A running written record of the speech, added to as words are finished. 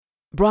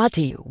Brought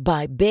to you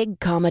by Big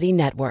Comedy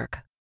Network.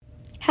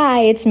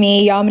 Hi, it's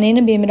me, Yamanina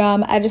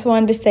Bimadam. I just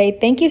wanted to say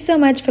thank you so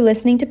much for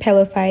listening to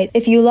Pillow Fight.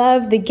 If you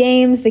love the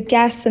games, the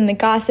guests, and the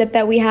gossip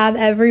that we have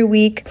every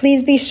week,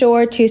 please be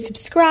sure to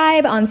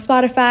subscribe on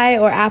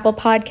Spotify or Apple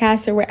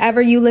Podcasts or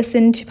wherever you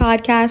listen to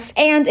podcasts.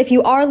 And if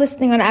you are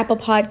listening on Apple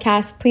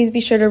Podcasts, please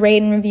be sure to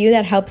rate and review.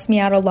 That helps me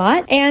out a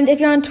lot. And if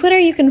you're on Twitter,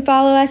 you can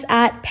follow us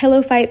at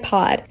Pillow Fight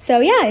Pod.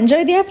 So yeah,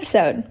 enjoy the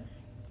episode.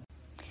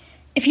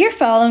 If you're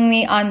following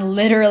me on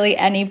literally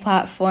any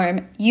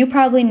platform, you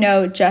probably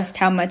know just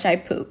how much I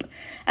poop.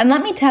 And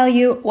let me tell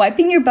you,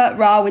 wiping your butt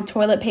raw with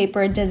toilet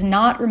paper does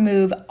not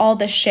remove all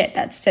the shit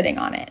that's sitting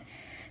on it.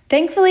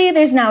 Thankfully,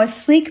 there's now a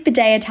sleek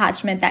bidet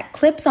attachment that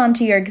clips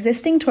onto your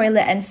existing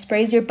toilet and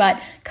sprays your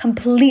butt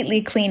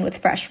completely clean with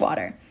fresh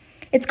water.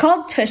 It's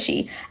called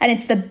Tushy, and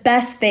it's the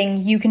best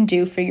thing you can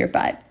do for your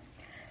butt.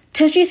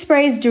 Tushy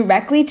sprays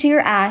directly to your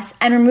ass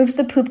and removes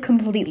the poop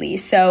completely,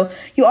 so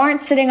you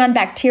aren't sitting on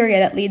bacteria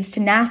that leads to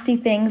nasty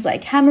things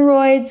like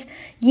hemorrhoids,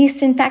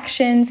 yeast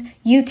infections,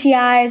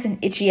 UTIs, and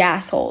itchy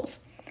assholes.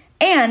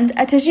 And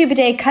a Tushy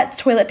bidet cuts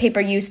toilet paper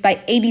use by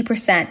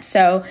 80%,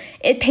 so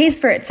it pays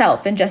for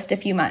itself in just a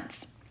few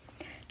months.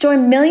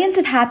 Join millions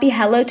of happy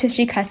Hello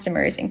Tushy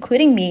customers,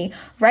 including me,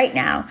 right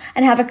now,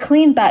 and have a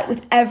clean butt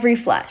with every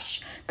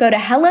flush. Go to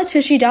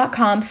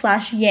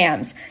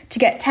hellotushy.com/yams to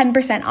get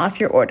 10% off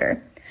your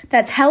order.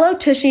 That's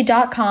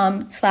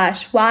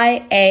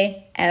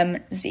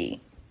hellotushy.com/YAMZ.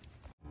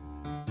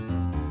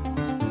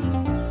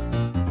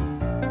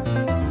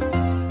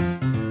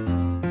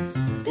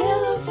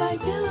 Pillow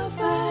fight.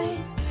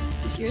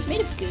 Is yours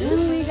made of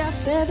goose? We got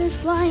feathers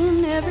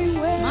flying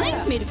everywhere.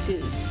 Mine's made of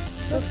goose.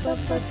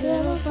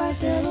 Pillow fight.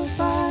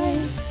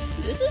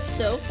 This is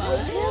so fun.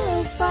 We're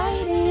pillow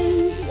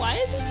fighting. Why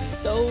is this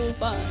so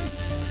fun?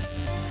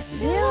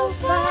 Pillow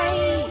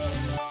fight.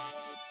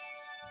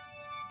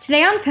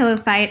 Today on Pillow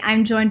Fight,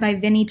 I'm joined by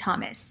Vinny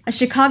Thomas, a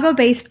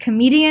Chicago-based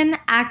comedian,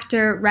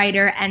 actor,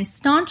 writer, and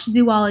staunch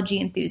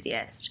zoology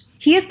enthusiast.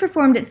 He has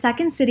performed at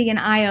Second City and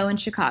I.O. in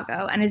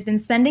Chicago and has been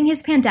spending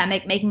his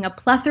pandemic making a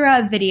plethora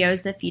of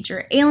videos that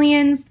feature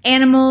aliens,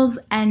 animals,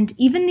 and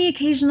even the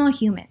occasional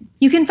human.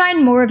 You can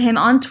find more of him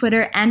on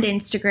Twitter and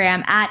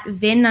Instagram at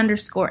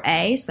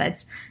Vin_A, so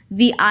that's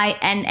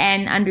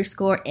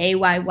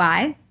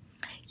VINN_AYY.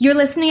 Your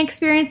listening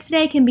experience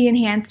today can be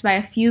enhanced by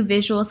a few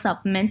visual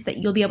supplements that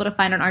you'll be able to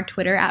find on our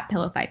Twitter at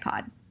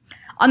PillowFightPod.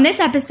 On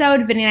this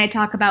episode, Vinny and I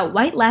talk about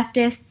white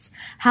leftists,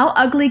 how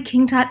ugly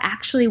King Tut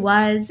actually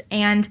was,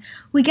 and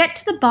we get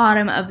to the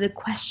bottom of the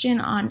question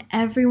on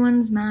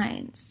everyone's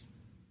minds.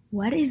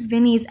 What is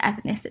Vinny's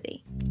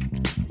ethnicity?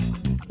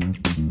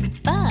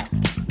 Fuck.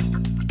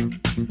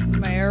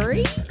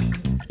 Marry.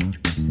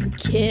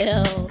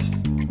 Kill.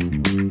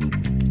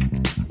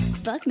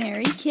 Fuck,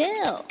 marry,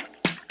 kill.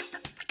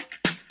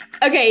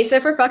 Okay, so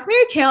for Fuck,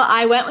 Marry, Kill,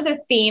 I went with a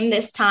theme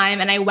this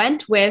time, and I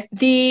went with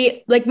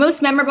the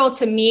most memorable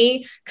to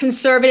me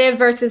conservative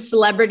versus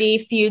celebrity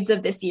feuds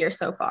of this year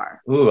so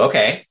far. Ooh,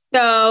 okay.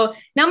 So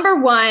number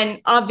one,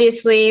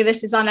 obviously,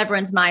 this is on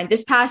everyone's mind.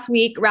 This past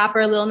week,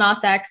 rapper Lil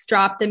Nas X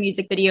dropped a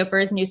music video for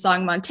his new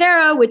song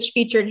Montero, which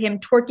featured him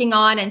twerking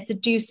on and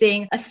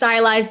seducing a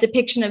stylized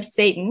depiction of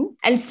Satan.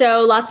 And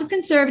so lots of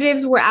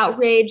conservatives were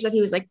outraged that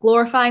he was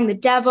glorifying the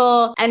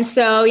devil. And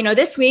so,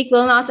 this week,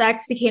 Lil Nas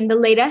X became the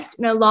latest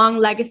in a long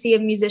legacy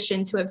of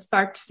musicians who have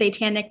sparked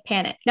satanic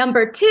panic.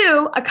 Number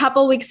two, a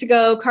couple weeks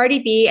ago, Cardi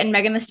B and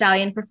Megan Thee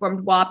Stallion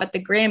performed WAP at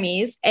the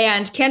Grammys,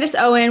 and Candace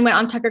Owen went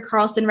on Tucker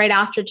Carlson right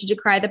after to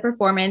decry the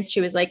performance.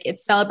 She was like,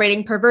 it's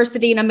celebrating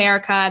perversity in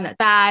America and that's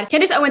bad.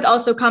 Candace Owens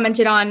also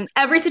commented on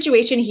every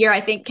situation here.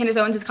 I think Candace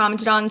Owens has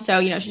commented on, so,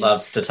 she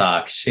loves to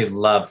talk. She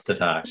loves to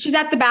talk. She's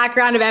at the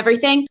background of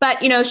everything, but,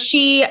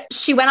 she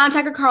went on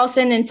Tucker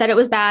Carlson and said it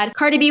was bad.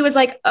 Cardi B was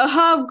like,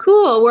 oh,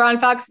 cool, we're on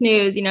Fox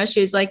News.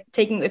 She was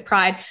taking it with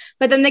pride.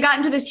 But then they got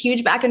into this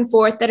huge back and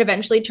forth that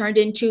eventually turned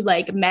into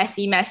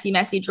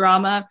messy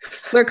drama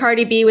where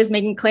Cardi B was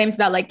making claims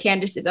about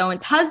Candace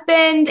Owens'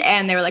 husband,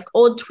 and there were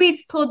old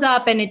tweets pulled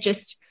up, and it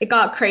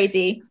got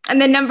crazy. And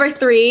then number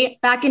three,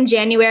 back in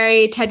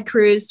January, Ted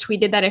Cruz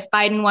tweeted that if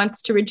Biden wants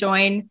to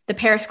rejoin the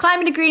Paris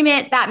Climate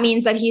Agreement, that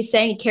means that he's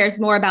saying he cares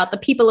more about the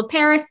people of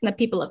Paris than the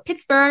people of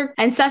Pittsburgh.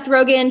 And Seth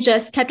Rogen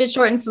just kept it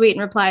short and sweet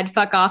and replied,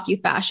 "Fuck off, you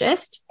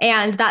fascist."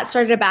 And that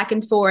started a back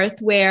and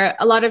forth where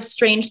a lot of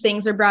strange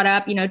things are brought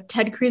up.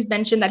 Ted Cruz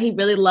mentioned that he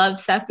really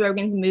loves Seth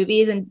Rogen's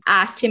movies and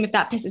asked him if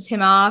that pisses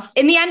him off.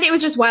 In the end, it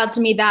was just wild to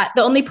me that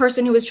the only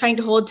person who was trying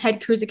to hold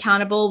Ted Cruz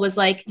accountable was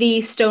the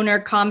stoner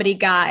comedy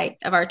guy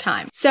of our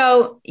time.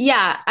 So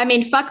yeah,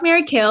 Fuck,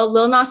 Marry, Kill,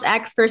 Lil Nas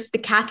X versus the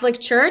Catholic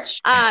Church,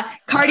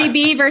 Cardi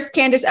B versus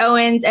Candace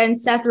Owens, and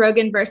Seth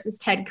Rogen versus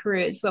Ted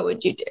Cruz. What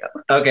would you do?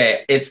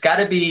 Okay, it's got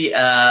to be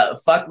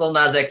fuck Lil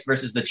Nas X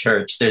versus the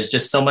church. There's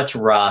just so much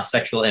raw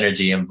sexual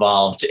energy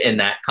involved in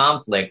that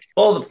conflict,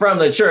 both from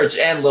the church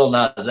and Lil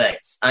Nas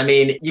X.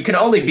 You can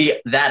only be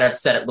that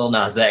upset at Lil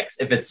Nas X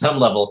if at some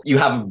level you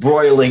have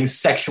broiling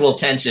sexual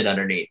tension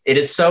underneath. It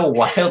is so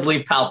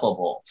wildly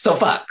palpable. So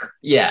fuck.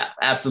 Yeah,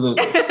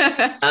 absolutely.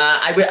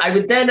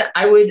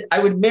 I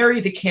would marry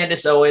the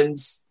Candace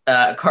Owens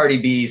Cardi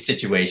B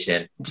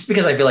situation just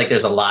because I feel like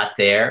there's a lot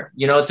there.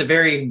 You know, it's a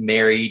very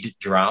married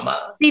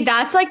drama. See,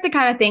 that's like the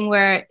kind of thing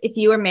where if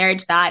you were married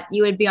to that,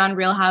 you would be on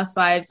Real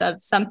Housewives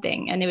of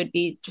something and it would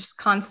be just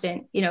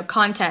constant, you know,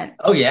 content.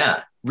 Oh,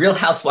 yeah. Real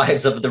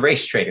Housewives of the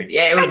Race Traitors.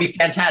 Yeah, it would be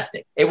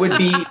fantastic. It would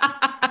be.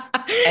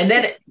 And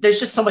then there's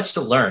just so much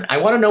to learn. I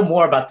want to know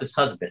more about this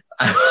husband.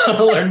 I want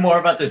to learn more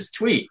about this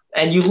tweet.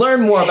 And you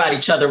learn more about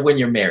each other when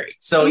you're married.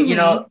 So, you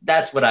know,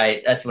 that's what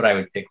I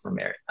would pick for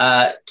marriage.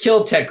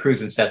 Kill Ted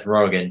Cruz and Seth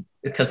Rogen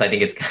because I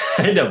think it's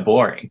kind of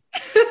boring.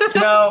 You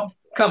know,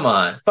 come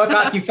on. Fuck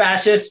off, you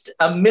fascist.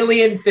 1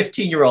 million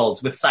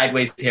 15-year-olds with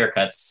sideways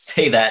haircuts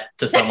say that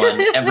to someone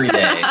every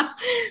day.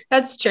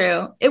 That's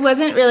true. It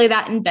wasn't really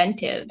that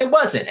inventive. It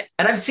wasn't.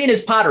 And I've seen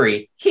his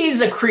pottery.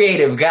 He's a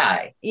creative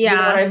guy. Yeah. You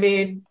know what I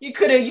mean? You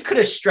could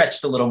have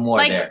stretched a little more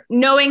like, there.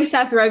 Knowing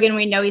Seth Rogen,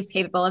 we know he's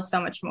capable of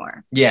so much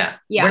more. Yeah.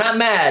 Yeah. We're not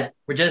mad.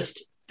 We're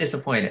just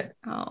disappointed.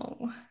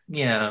 Oh.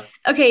 Yeah.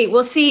 Okay,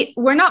 well, see,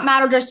 we're not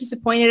mad or just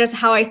disappointed as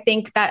how I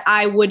think that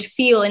I would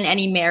feel in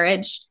any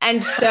marriage.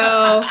 And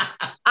so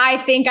I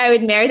think I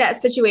would marry that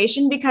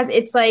situation because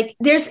it's like,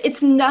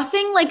 it's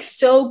nothing like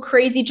so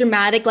crazy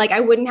dramatic. Like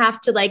I wouldn't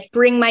have to like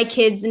bring my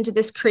kids into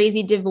this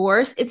crazy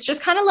divorce. It's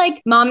just kind of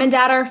like mom and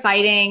dad are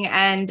fighting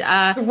and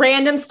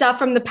random stuff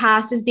from the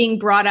past is being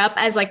brought up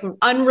as like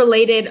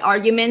unrelated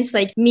arguments.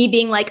 Like me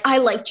being like, I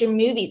liked your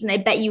movies and I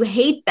bet you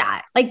hate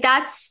that. Like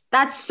that's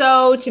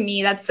so, to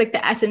me, that's like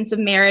the essence of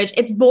marriage.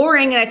 It's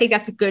boring. And I think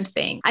that's a good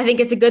thing. I think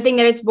it's a good thing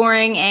that it's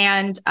boring.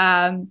 And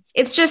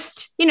it's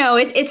just, you know,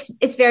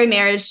 it's very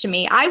marriage to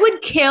me. I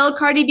would kill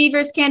Cardi B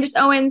versus Candace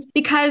Owens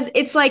because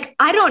it's like,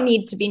 I don't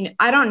need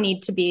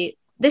to be,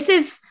 this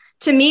is,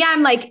 to me,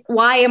 I'm like,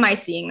 why am I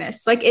seeing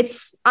this? Like,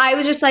 I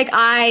was just like,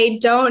 I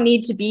don't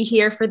need to be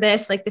here for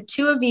this. Like the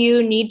two of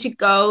you need to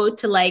go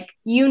to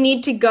you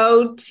need to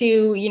go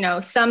to, you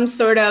know, some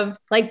sort of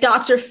like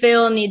Dr.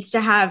 Phil needs to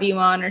have you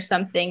on or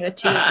something, the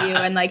two of you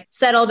and like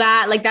settle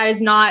that. Like that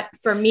is not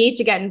for me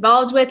to get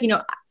involved with, you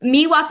know,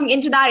 me walking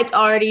into that, it's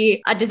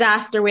already a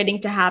disaster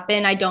waiting to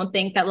happen. I don't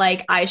think that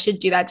like I should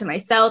do that to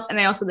myself. And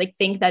I also like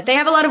think that they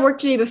have a lot of work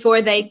to do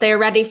before they're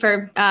ready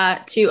for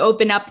to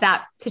open up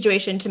that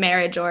situation to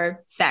marriage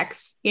or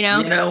sex, you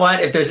know? You know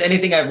what? If there's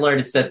anything I've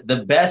learned, it's that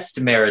the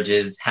best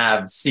marriages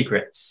have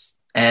secrets.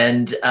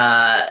 And,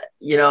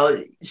 you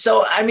know,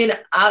 so, I mean,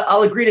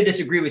 I'll agree to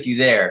disagree with you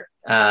there.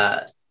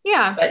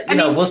 Yeah. But, you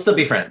know, we'll still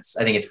be friends.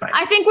 I think it's fine.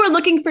 I think we're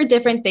looking for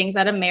different things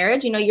out of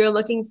marriage. You know, you're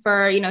looking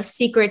for, you know,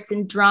 secrets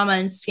and drama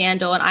and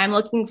scandal. And I'm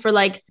looking for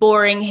like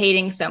boring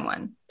hating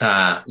someone.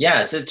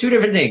 Yeah. So two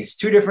different things,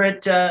 two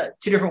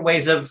different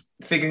ways of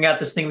figuring out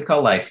this thing we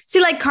call life.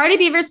 See, like Cardi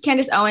B versus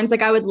Candace Owens,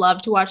 like I would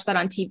love to watch that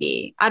on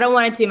TV. I don't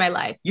want it to be my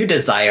life. You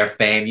desire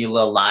fame, you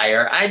little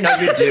liar. I know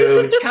you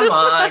do. Come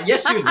on.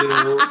 Yes, you do.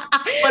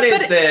 What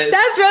is this?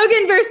 Seth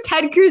Rogen versus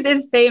Ted Cruz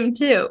is fame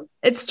too.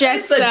 It's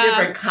just a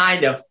different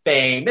kind of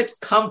fame. It's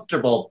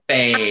comfortable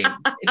fame.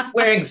 It's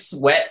wearing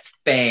sweats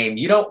fame.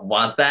 You don't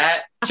want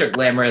that. Your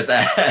glamorous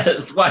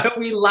ass. Why are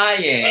we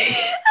lying?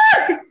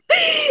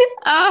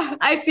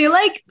 I feel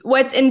like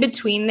what's in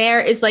between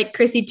there is like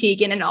Chrissy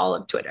Teigen and all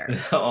of Twitter.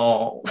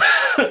 Oh,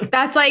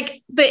 that's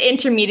like the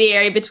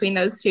intermediary between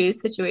those two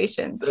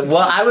situations.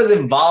 Well, I was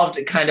involved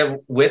kind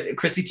of with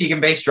Chrissy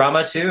Teigen based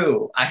drama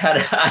too. I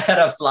had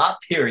a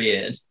flop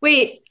period.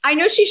 Wait, I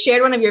know she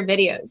shared one of your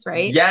videos,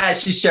 right? Yeah,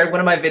 she shared one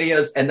of my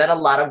videos, and then a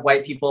lot of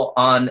white people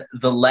on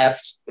the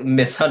left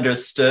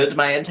misunderstood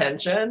my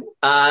intention.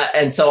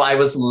 And so I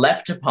was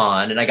leapt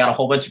upon, and I got a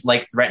whole bunch of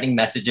like threatening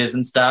messages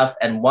and stuff.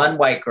 And one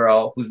white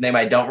girl, whose name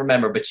I don't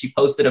remember, but she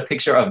posted a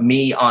picture of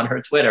me on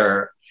her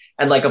Twitter.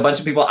 And like a bunch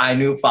of people I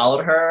knew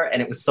followed her,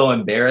 and it was so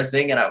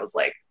embarrassing. And I was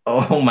like,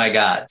 oh my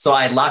God. So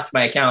I locked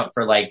my account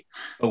for like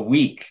a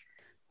week.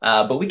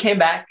 But we came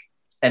back,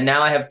 and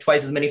now I have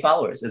twice as many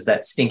followers as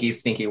that stinky,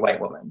 stinky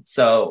white woman.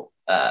 So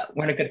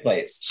we're in a good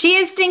place. She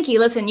is stinky.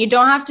 Listen, you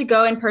don't have to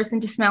go in person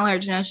to smell her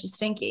to know she's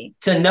stinky.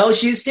 To know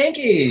she's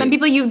stinky. Some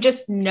people, you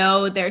just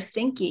know they're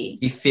stinky.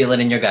 You feel it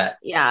in your gut.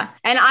 Yeah.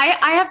 And I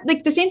have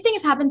like the same thing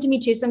has happened to me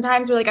too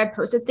sometimes where like I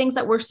posted things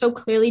that were so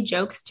clearly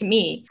jokes to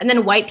me. And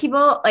then white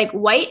people, like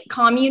white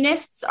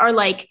communists are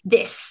like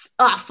this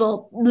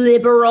awful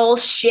liberal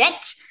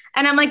shit.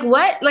 And I'm like,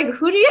 what? Like,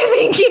 who do you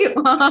think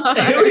you are?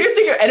 Who do you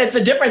think? And it's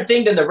a different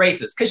thing than the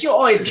racist, because you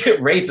always get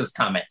racist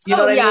comments. You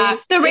know what I mean?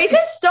 The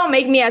racists don't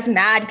make me as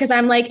mad because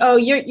I'm like, oh,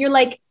 you're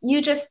like, you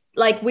just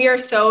like, we are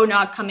so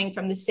not coming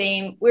from the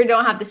same, we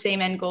don't have the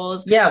same end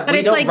goals. Yeah, but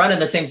we don't like, run in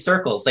the same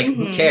circles. Like,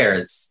 who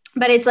cares?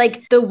 But it's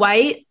like the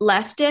white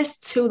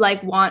leftists who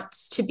like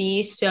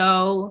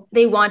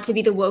they want to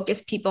be the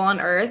wokest people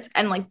on earth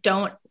and like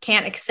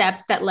can't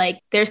accept that like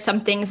there's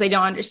some things they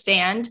don't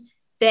understand.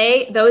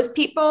 those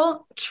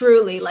people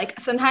truly, like,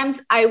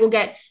 sometimes I will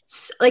get,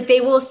 like,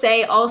 they will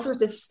say all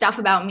sorts of stuff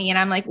about me and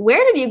I'm like,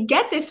 where did you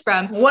get this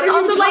from? What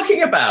are you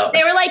talking about?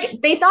 They were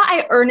like, they thought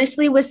I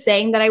earnestly was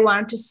saying that I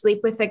wanted to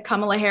sleep with like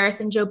Kamala Harris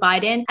and Joe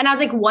Biden. And I was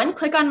like, one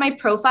click on my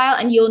profile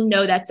and you'll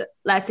know that's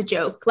a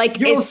joke. Like,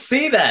 you'll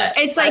see that.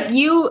 It's like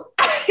you...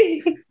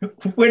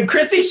 When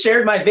Chrissy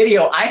shared my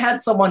video, I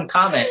had someone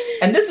comment,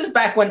 and this is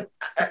back when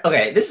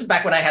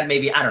I had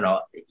maybe, I don't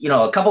know,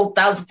 a couple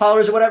thousand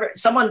followers or whatever.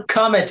 Someone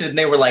commented and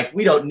they were like,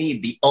 we don't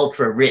need the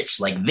ultra rich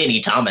like Vinny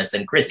Thomas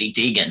and Chrissy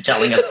Teigen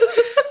telling us.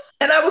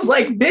 And I was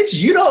like, bitch,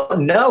 you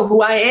don't know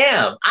who I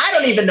am. I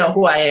don't even know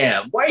who I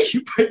am. Why are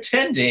you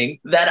pretending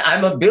that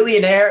I'm a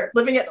billionaire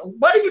living in?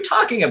 What are you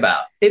talking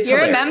about? You're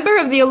hilarious. A member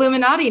of the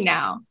Illuminati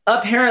now.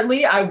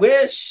 Apparently, I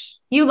wish.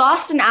 You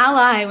lost an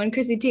ally when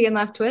Chrissy Teigen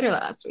left Twitter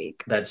last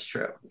week. That's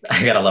true.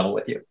 I got to level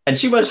with you. And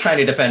she was trying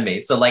to defend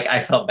me. So like,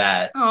 I felt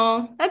bad.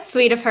 Oh, that's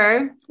sweet of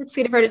her. That's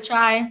sweet of her to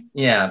try.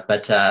 Yeah,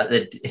 but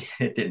it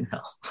didn't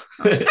help.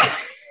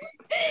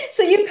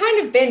 So you've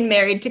kind of been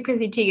married to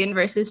Chrissy Teigen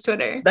versus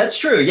Twitter. That's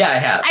true. Yeah, I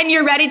have. And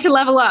you're ready to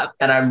level up.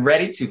 And I'm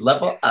ready to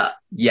level up.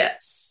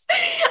 Yes.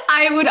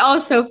 I would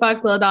also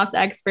fuck Lil Nas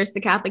X versus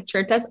the Catholic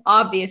Church. That's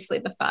obviously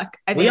the fuck.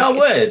 I think we all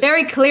would.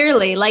 Very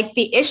clearly. Like,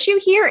 the issue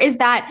here is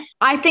that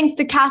I think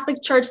the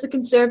Catholic Church, the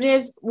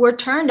conservatives, were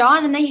turned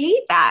on and they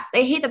hate that.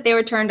 They hate that they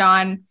were turned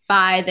on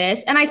by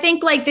this. And I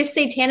think like this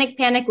satanic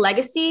panic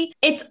legacy,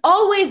 it's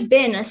always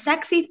been a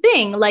sexy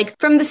thing. Like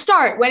from the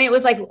start, when it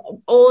was like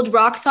old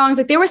rock songs,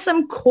 like there was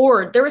some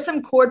chord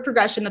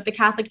progression that the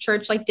Catholic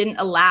Church like didn't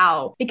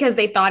allow because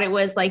they thought it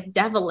was like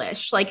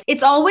devilish. Like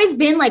it's always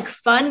been like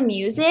fun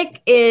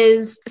music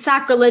is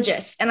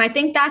sacrilegious. And I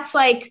think that's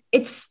like,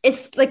 it's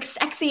like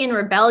sexy and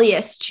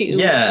rebellious to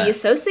be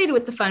associated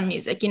with the fun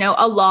music.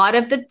 A lot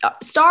of the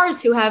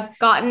stars who have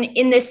gotten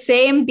in this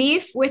same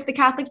beef with the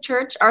Catholic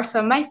Church are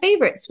some of my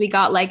favorites. We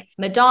got like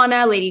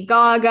Madonna, Lady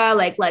Gaga,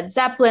 like Led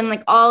Zeppelin,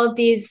 like all of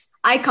these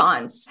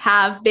icons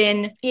have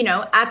been,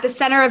 at the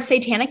center of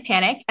satanic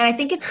panic. And I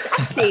think it's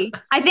sexy.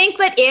 I think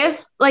that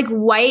if like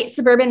white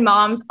suburban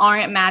moms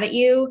aren't mad at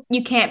you,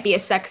 you can't be a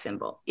sex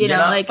symbol. You're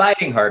not like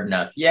fighting hard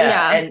enough.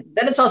 Yeah. And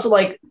then it's also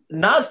like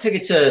Nas took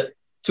it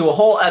to a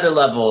whole other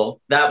level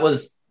that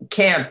was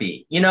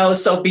campy,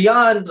 so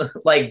beyond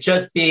like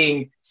just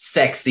being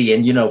sexy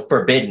and,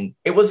 forbidden,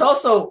 it was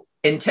also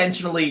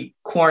intentionally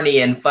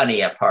corny and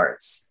funny at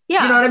parts.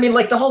 Yeah. You know what I mean?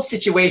 Like the whole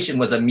situation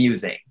was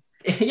amusing.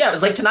 Yeah, it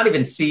was like to not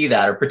even see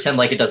that or pretend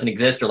like it doesn't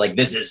exist or like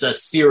this is a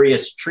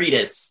serious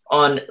treatise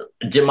on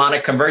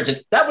demonic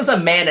convergence. That was a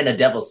man in a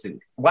devil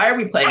suit. Why are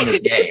we playing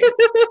this game?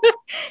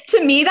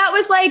 To me, that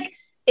was like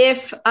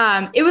if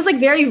it was like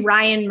very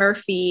Ryan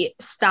Murphy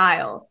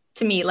style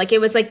to me. Like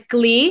it was like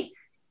Glee,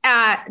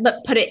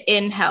 but put it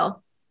in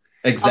hell.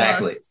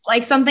 Exactly. Almost.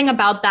 Like something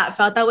about that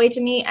felt that way to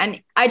me.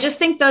 And I just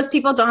think those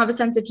people don't have a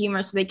sense of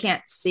humor, so they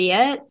can't see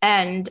it.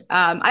 And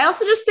I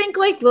also just think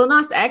like Lil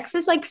Nas X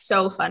is like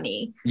so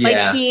funny.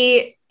 Yeah. Like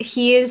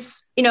he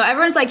is,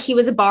 everyone's like, he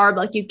was a barb.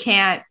 Like you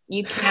can't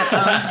own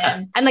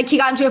him. And like he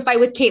got into a fight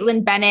with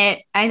Caitlyn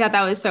Bennett. I thought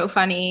that was so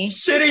funny.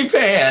 Shitty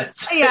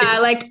pants. Yeah.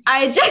 Like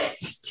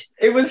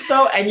it was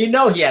so, and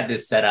he had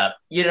this set up,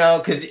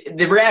 because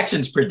the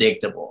reaction's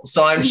predictable.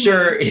 So I'm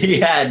sure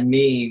he had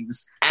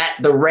memes at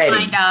the ready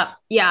lined up.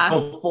 Yeah.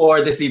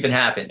 Before this even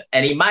happened.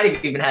 And he might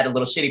have even had a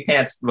little shitty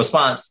pants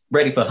response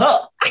ready for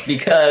her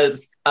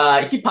because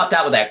he popped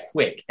out with that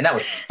quick and that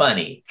was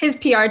funny. His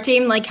PR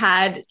team like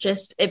had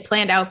just it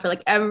planned out for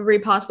like every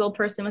possible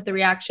person with the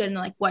reaction,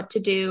 like what to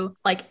do,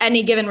 like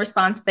any given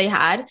response they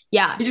had.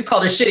 Yeah. He just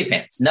called her shitty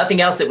pants.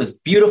 Nothing else. It was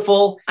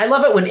beautiful. I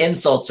love it when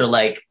insults are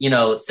like,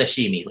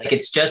 sashimi. Like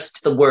it's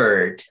just the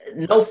word.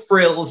 No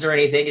frills or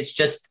anything. It's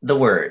just the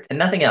word and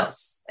nothing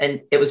else.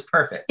 And it was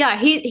perfect. Yeah,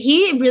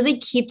 he really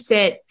keeps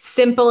it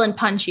simple and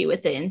punchy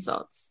with the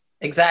insults.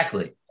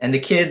 Exactly. And the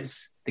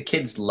kids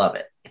love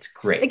it. It's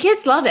great. The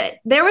kids love it.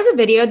 There was a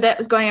video that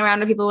was going around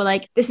where people were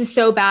like, this is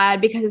so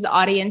bad because his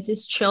audience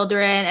is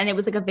children. And it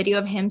was like a video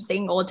of him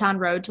singing Old Town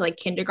Road to like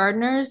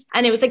kindergartners.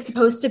 And it was like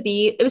supposed to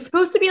be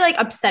like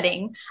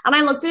upsetting. And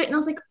I looked at it and I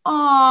was like,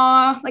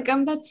 aw, like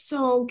that's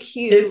so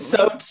cute. It's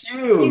so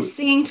cute. He's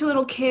singing to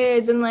little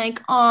kids and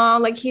like, aw,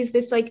 like he's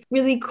this like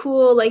really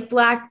cool, like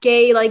black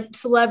gay, like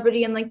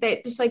celebrity. And like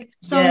they just like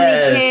so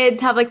many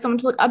kids have like someone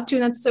to look up to.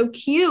 And that's so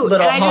cute.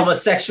 Little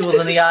homosexuals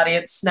in the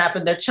audience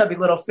snapping their chubby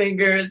little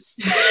fingers.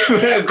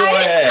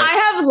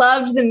 I have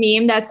loved the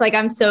meme that's like,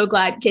 I'm so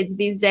glad kids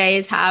these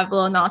days have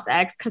Lil Nas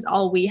X because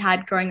all we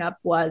had growing up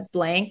was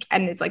blank.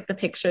 And it's like the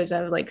pictures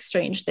of like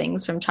strange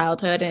things from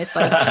childhood. And it's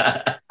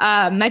like,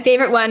 my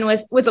favorite one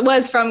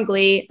was from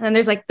Glee. And then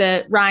there's like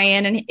the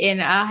Ryan in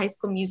High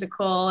School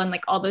Musical and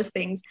like all those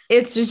things.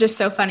 It was just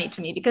so funny to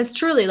me because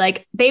truly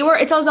like it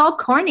was all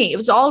corny. It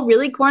was all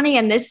really corny.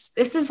 And this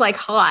is like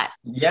hot.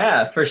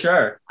 Yeah, for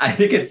sure. I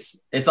think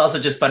it's also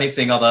just funny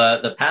seeing all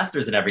the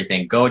pastors and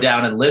everything go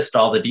down and list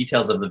all all the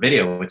details of the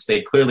video, which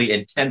they clearly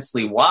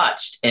intensely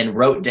watched and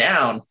wrote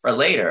down for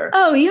later.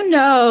 Oh, you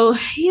know.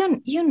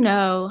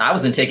 I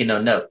wasn't taking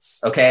no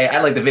notes, okay?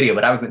 I like the video,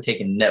 but I wasn't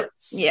taking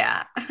notes.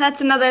 Yeah,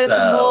 that's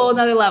a whole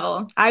other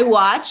level. I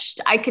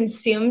watched, I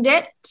consumed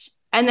it,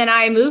 and then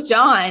I moved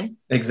on.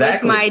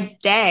 Exactly. With my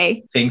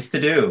day. Things to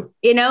do.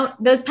 You know,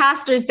 those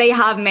pastors, they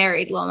have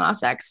married Lil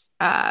Nas X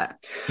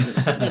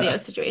video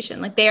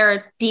situation. Like, they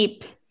are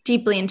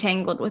deeply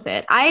entangled with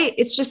it.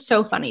 It's just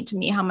so funny to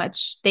me how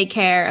much they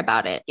care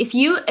about it. If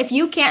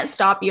you can't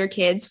stop your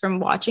kids from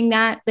watching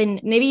that, then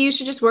maybe you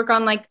should just work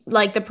on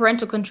like the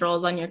parental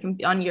controls on your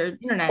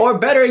internet. Or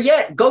better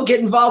yet, go get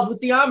involved with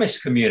the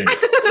Amish community.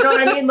 You know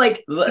what I mean?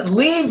 Like,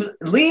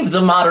 leave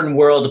the modern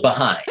world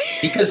behind,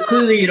 because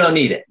clearly you don't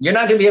need it. You're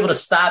not going to be able to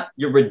stop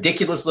your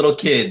ridiculous little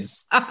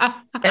kids. And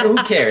who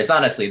cares?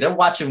 Honestly, they're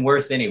watching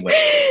worse anyway.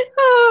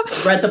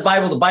 Read the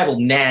Bible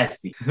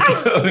nasty.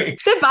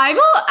 The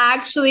Bible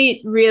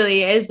actually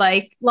really is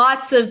like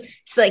lots of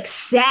like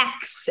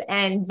sex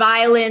and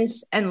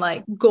violence and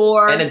like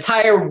gore. An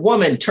entire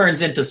woman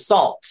turns into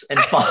salt and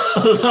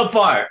falls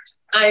apart.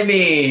 I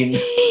mean,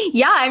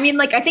 yeah, I mean,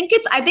 like, I think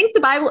the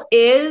Bible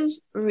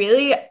is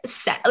really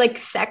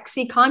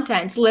sexy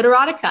content. It's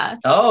literotica.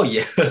 Oh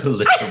yeah,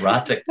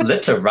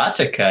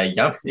 literatica,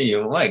 yummy.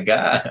 Oh my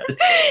god,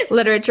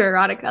 literature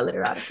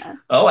erotica.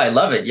 Oh, I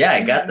love it. Yeah,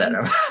 I got that.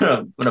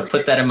 I'm gonna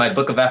put that in my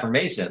book of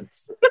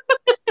affirmations.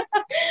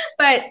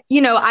 But, you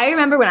know, I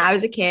remember when I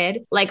was a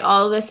kid, like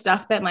all the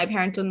stuff that my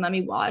parents wouldn't let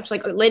me watch,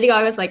 like Lady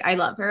Gaga's, like, I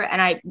love her.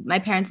 And my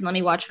parents didn't let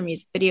me watch her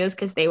music videos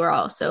because they were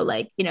also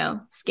like, you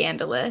know,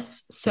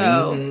 scandalous.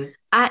 So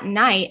at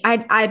night,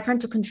 I had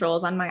parental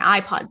controls on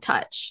my iPod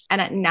Touch. And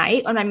at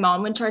night, when my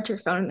mom would charge her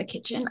phone in the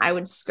kitchen, I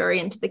would scurry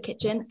into the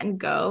kitchen and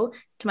go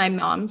to my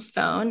mom's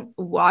phone,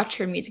 watch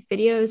her music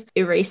videos,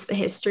 erase the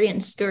history,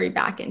 and scurry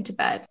back into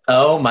bed.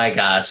 Oh my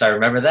gosh, I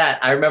remember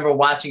that. I remember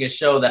watching a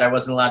show that I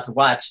wasn't allowed to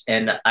watch,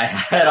 and I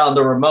had on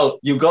the remote,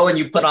 you go and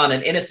you put on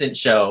an innocent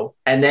show,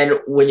 and then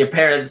when your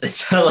parents,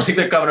 it's like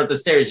they're coming up the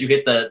stairs, you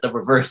hit the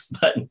reverse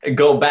button and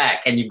go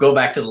back, and you go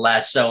back to the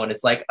last show, and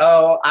it's like,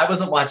 oh, I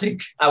wasn't allowed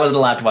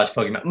to watch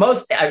Pokemon.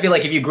 I feel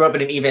like if you grew up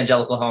in an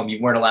evangelical home,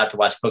 you weren't allowed to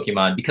watch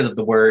Pokemon because of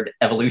the word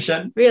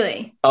evolution.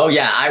 Really? Oh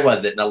yeah, I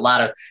wasn't.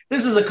 And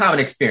this is a common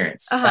experience.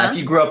 If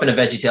you grew up in a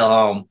VeggieTale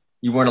home,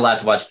 you weren't allowed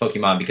to watch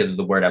Pokemon because of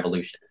the word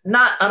evolution.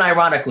 Not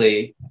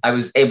unironically, I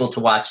was able to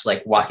watch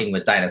like Walking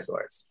with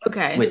Dinosaurs.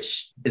 Okay.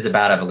 Which is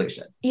about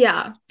evolution.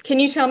 Yeah. Can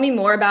you tell me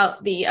more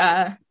about the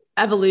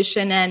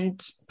evolution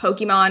and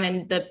Pokemon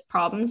and the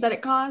problems that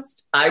it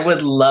caused? I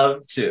would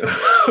love to.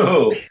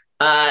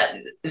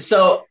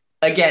 So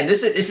again,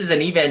 this is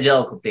an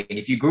evangelical thing.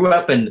 If you grew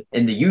up in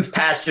the youth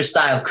pastor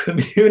style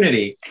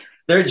community,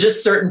 there are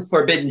just certain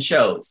forbidden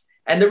shows.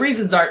 And the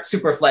reasons aren't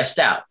super fleshed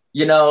out.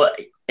 You know,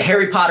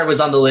 Harry Potter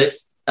was on the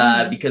list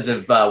because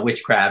of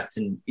witchcraft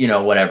and, you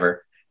know,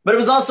 whatever. But it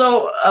was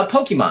also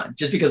Pokemon,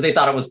 just because they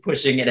thought it was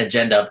pushing an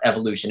agenda of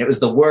evolution. It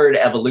was the word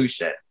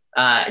evolution.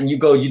 And you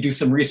do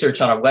some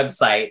research on a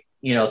website,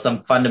 you know, some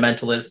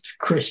fundamentalist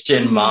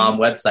Christian mom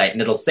website,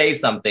 and it'll say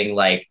something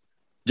like,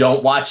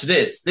 don't watch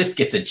this. This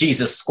gets a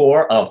Jesus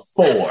score of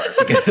 4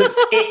 because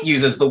it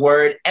uses the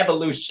word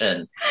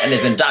evolution and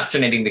is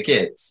indoctrinating the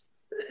kids.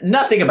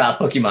 Nothing about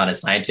Pokemon is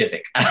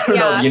scientific. I don't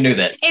know if you knew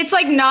this. It's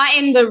like not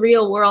in the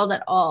real world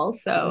at all.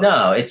 So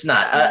no, it's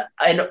not.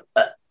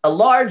 A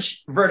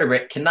large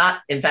vertebrate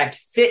cannot, in fact,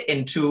 fit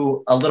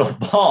into a little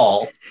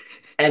ball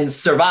and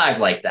survive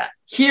like that.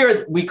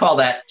 Here, we call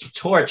that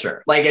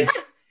torture. Like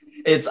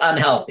it's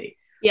unhealthy.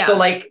 Yeah. So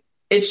like,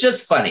 it's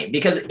just funny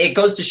because it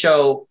goes to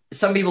show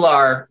some people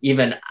are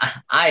even,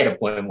 I at a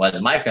point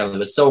my family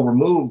was so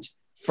removed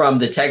from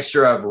the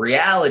texture of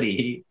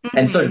reality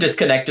and so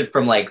disconnected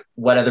from like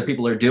what other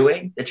people are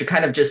doing that you're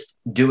kind of just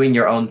doing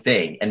your own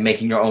thing and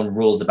making your own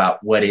rules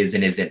about what is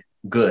and isn't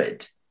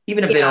good,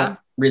 even if they don't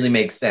really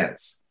make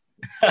sense.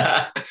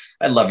 I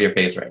love your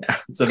face right now.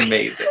 It's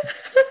amazing.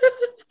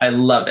 I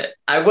love it.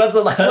 I was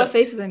allowed. What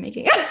face was I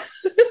making?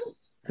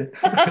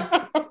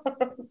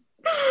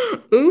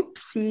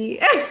 Oopsie.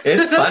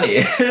 It's funny.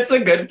 It's a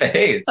good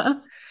face.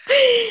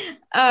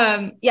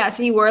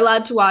 So you were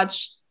allowed to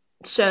watch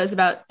shows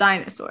about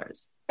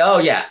dinosaurs. Oh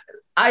yeah.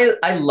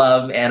 I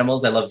love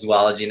animals. I love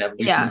zoology and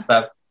evolution and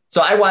stuff.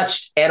 So I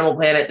watched Animal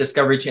Planet,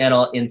 Discovery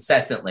Channel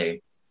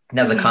incessantly. And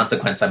as a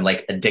consequence, I'm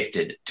like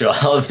addicted to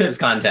all of this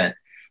content.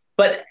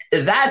 But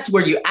that's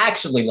where you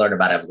actually learn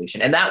about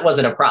evolution. And that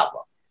wasn't a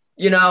problem.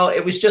 You know,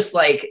 it was just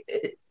like,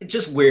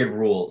 just weird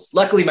rules.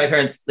 Luckily, my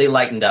parents, they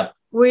lightened up.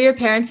 Were your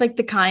parents like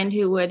the kind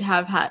who would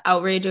have had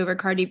outrage over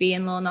Cardi B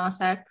and Lil Nas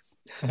X?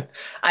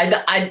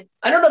 I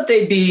don't know if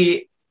they'd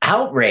be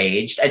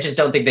outraged. I just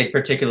don't think they'd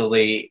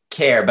particularly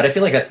care. But I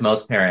feel like that's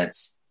most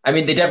parents. I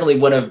mean, they definitely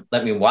would have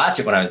let me watch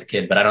it when I was a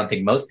kid, but I don't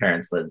think most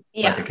parents would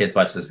let their kids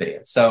watch those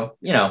videos. So,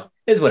 you know,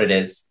 it is what it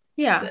is.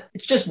 Yeah.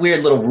 It's just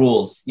weird little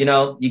rules, you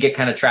know, you get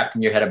kind of trapped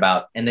in your head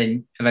about, and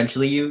then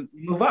eventually you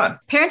move on.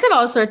 Parents have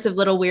all sorts of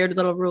weird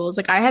little rules.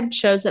 Like I had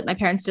shows that my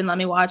parents didn't let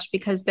me watch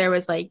because there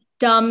was like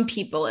dumb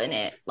people in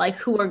it, like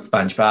who were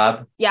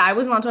SpongeBob. Yeah, I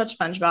wasn't allowed to watch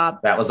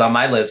SpongeBob. That was on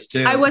my list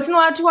too. I wasn't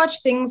allowed to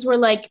watch things where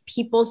like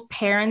people's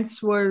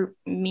parents were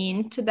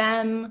mean to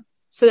them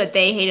so that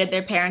they hated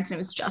their parents and it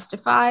was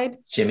justified.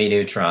 Jimmy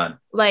Neutron.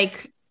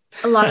 Like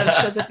a lot of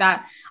shows like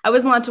that. I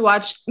wasn't allowed to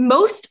watch.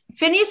 Most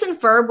Phineas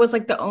and Ferb was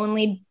like the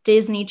only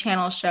Disney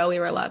Channel show we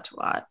were allowed to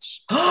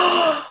watch.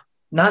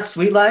 Not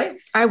Sweet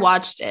Life? I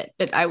watched it,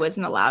 but I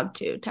wasn't allowed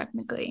to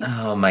technically.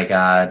 Oh my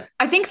God.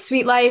 I think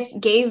Sweet Life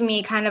gave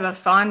me kind of a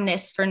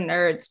fondness for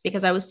nerds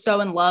because I was so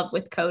in love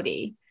with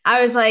Cody.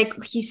 I was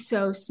like, he's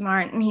so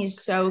smart and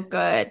he's so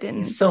good. And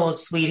he's so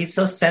sweet. He's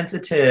so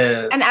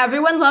sensitive. And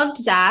everyone loved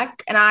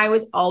Zach. And I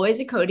was always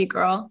a Cody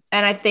girl.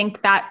 And I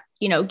think that,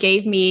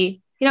 gave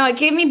me, it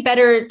gave me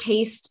better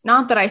taste.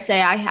 Not that I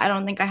say I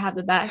don't think I have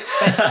the best,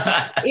 but,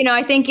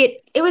 I think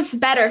it was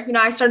better.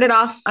 I started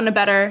off on a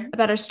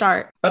better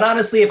start. But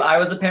honestly, if I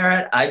was a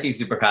parent, I'd be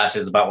super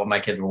cautious about what my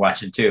kids were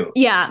watching too.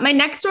 Yeah. My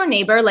next door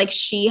neighbor,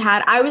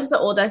 I was the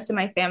oldest in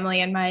my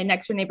family, and my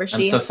next door neighbor,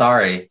 I'm so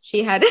sorry.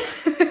 She had,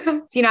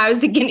 I was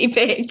the guinea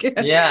pig.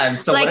 Yeah.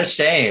 What a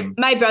shame.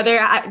 My brother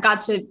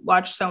got to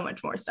watch so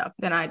much more stuff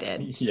than I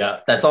did. Yeah.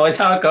 That's always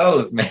how it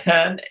goes,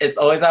 man. It's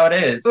always how it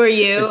is. Were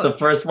you? It's the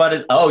first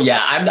one. Oh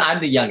yeah. I'm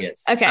the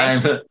youngest. Okay.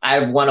 I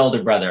have one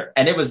older brother,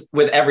 and it was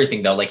with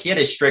everything though. Like he had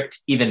a strict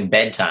even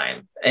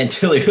bedtime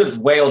until he was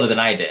way older than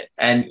I did.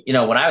 And,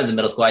 when I was in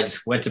middle school, I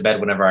just went to bed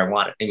whenever I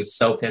wanted. He was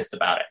so pissed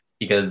about it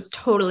because...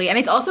 Totally. And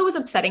it also was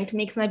upsetting to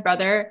me because my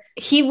brother,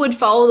 he would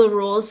follow the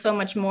rules so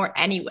much more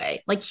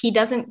anyway. Like he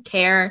doesn't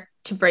care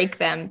to break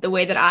them the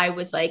way that I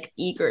was like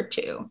eager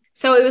to.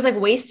 So it was like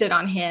wasted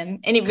on him.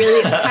 And it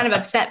really kind of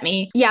upset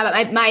me. Yeah.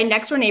 But my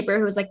next door neighbor,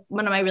 who was like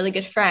one of my really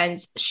good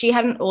friends, she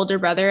had an older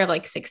brother of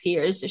like 6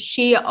 years.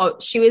 She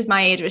was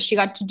my age, but she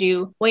got to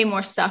do way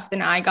more stuff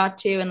than I got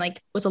to, and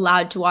like was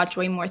allowed to watch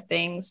way more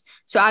things.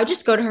 So I would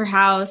just go to her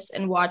house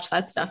and watch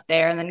that stuff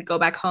there and then go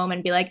back home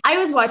and be like, I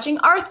was watching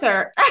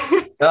Arthur.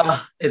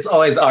 It's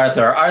always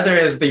Arthur. Arthur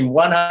is the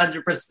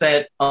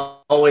 100%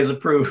 always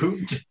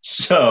approved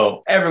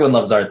show. Everyone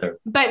loves Arthur.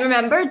 But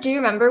do you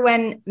remember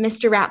when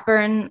Mr.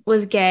 Ratburn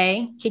was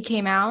gay? He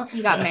came out,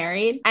 he got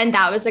married. And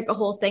that was like a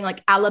whole thing.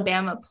 Like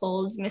Alabama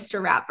pulled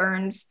Mr.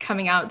 Ratburn's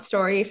coming out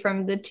story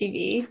from the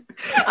TV.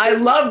 I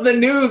love the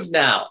news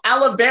now.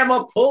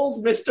 Alabama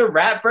pulls Mr.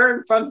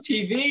 Ratburn from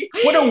TV.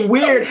 What a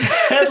weird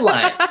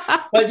headline.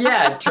 But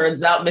yeah, it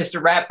turns out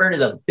Mr. Ratburn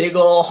is a big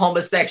old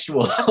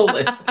homosexual.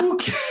 Who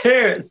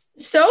cares?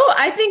 So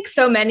I think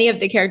so many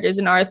of the characters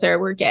in Arthur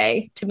were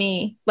gay to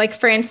me. Like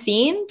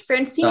Francine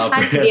had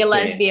to be a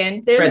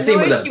lesbian. Francine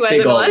was a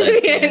big old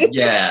lesbian.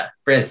 Yeah.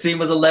 Francine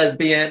was a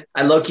lesbian.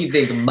 I low-key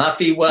think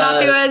Muffy was.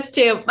 Muffy was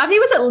too. Muffy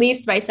was at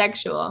least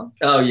bisexual.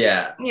 Oh,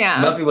 yeah.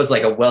 Yeah. Muffy was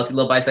like a wealthy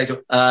little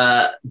bisexual.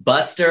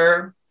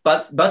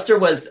 Buster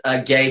was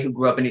a gay who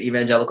grew up in an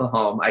evangelical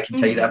home. I can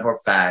tell you that for a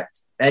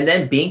fact. And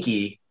then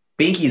Binky.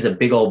 Binky's a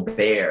big old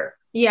bear.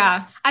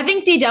 Yeah. I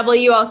think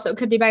DW also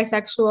could be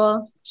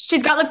bisexual.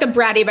 She's got like the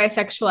bratty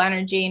bisexual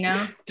energy,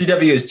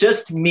 DW is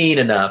just mean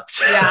enough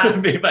to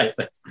be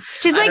bisexual.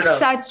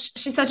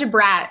 She's such a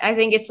brat. I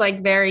think it's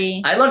like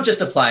very... I love just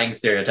applying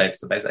stereotypes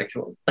to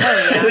bisexuals.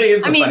 Oh, yeah. I think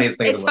it's the funniest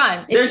thing in the world.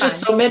 Fun. There's just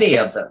so many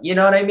of them. You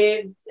know what I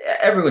mean?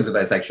 Everyone's a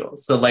bisexual.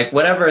 So like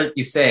whatever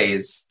you say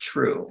is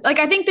true. Like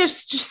I think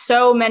there's just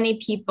so many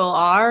people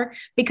are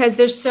because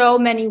there's so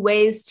many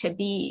ways to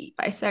be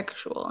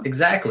bisexual.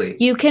 Exactly.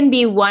 You can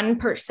be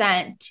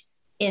 1%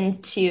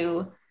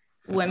 into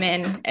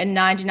women and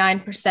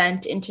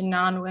 99% into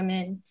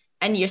non-women,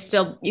 and you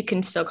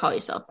can still call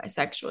yourself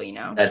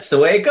bisexual, That's the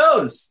way it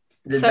goes.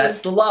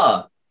 That's the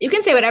law. You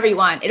can say whatever you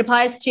want. It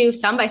applies to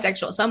some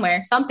bisexual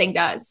somewhere. Something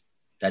does.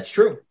 That's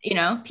true.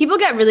 People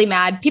get really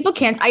mad.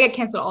 I get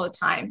canceled all the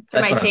time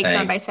for my takes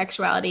on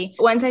bisexuality.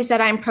 Once I said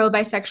I'm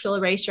pro-bisexual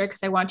erasure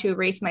because I want to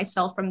erase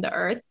myself from the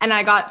earth. And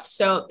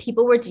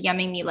people were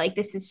DMing me like,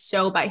 this is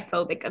so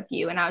biphobic of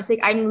you. And I was like,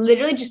 I'm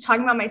literally just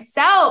talking about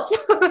myself.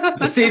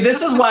 See,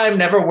 this is why I'm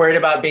never worried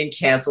about being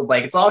canceled.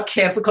 Like it's all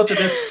cancel culture.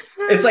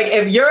 It's like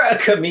if you're a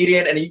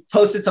comedian and you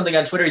posted something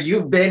on Twitter,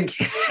 you've been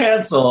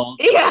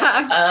canceled.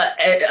 Yeah.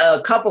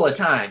 A couple of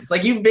times.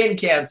 Like you've been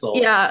canceled.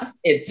 Yeah.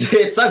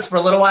 It sucks for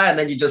a little while and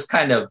then you just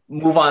kind of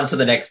move on to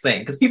the next thing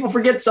because people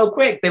forget so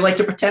quick. They like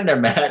to pretend they're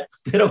mad.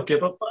 They don't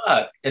give a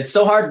fuck. It's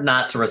so hard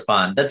not to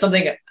respond. That's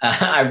something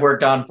I've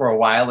worked on for a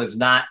while is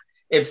not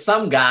if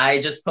some guy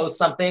just posts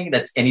something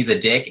and he's a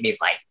dick and he's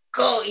like,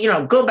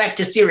 go back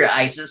to Syria,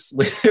 ISIS,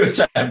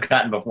 which I've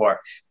gotten before,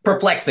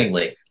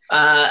 perplexingly.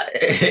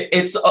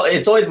 It's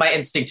always my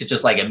instinct to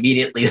just like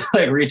immediately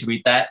like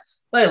retweet that.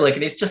 But I look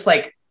and it's just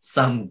like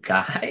some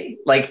guy.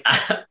 Like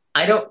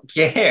I don't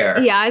care.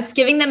 Yeah, it's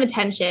giving them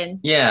attention.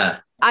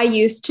 Yeah. I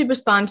used to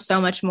respond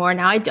so much more.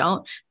 Now I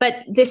don't.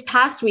 But this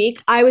past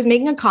week, I was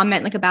making a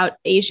comment like about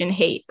Asian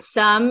hate.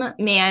 Some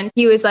man,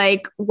 he was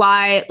like,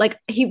 why, like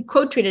he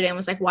quote tweeted it and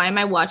was like, why am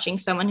I watching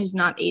someone who's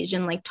not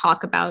Asian, like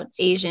talk about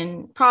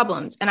Asian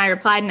problems? And I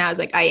replied and I was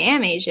like, I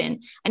am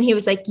Asian. And he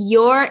was like,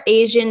 you're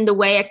Asian the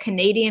way a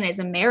Canadian is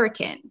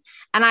American.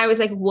 And I was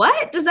like,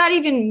 what does that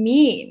even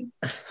mean?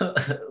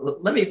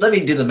 Let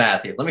me do the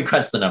math here. Let me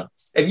crunch the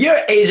numbers. If you're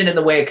Asian in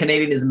the way a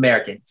Canadian is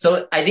American,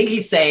 so I think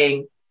he's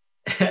saying,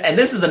 and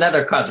this is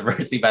another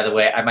controversy, by the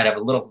way, I might have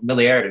a little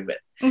familiarity with,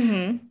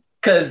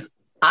 because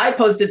I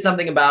posted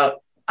something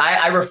about,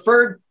 I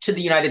referred to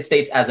the United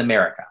States as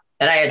America.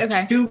 And I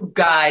had two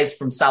guys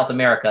from South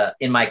America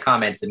in my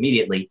comments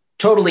immediately,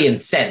 totally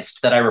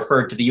incensed that I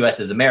referred to the US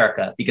as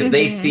America because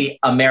they see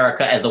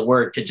America as a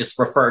word to just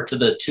refer to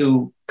the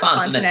two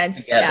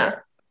continents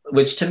together,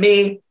 which to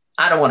me,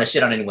 I don't want to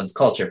shit on anyone's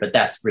culture, but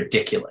that's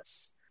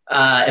ridiculous.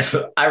 If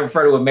I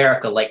refer to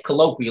America, like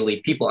colloquially,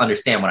 people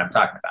understand what I'm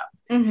talking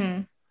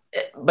about.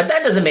 But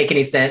that doesn't make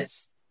any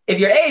sense. If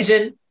you're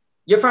Asian,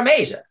 you're from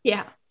Asia.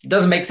 Yeah. It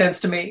doesn't make sense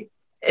to me.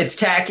 It's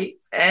tacky.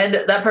 And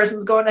that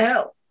person's going to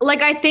hell.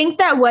 Like, I think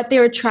that what they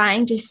were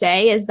trying to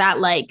say is that,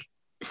 like,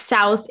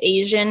 South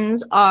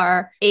Asians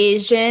are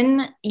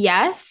Asian,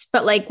 yes,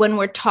 but like when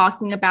we're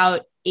talking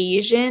about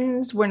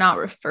Asians, we're not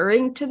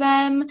referring to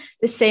them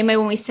the same way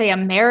when we say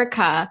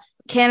America.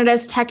 Canada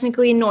is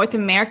technically North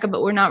America,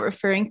 but we're not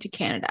referring to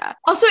Canada.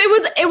 Also,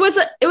 it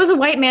was a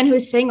white man who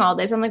was saying all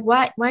this. I'm like,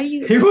 what? Why do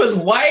you? He was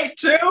white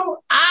too?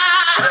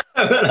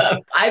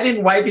 I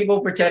think white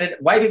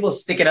people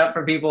sticking up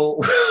for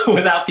people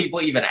without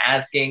people even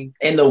asking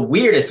in the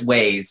weirdest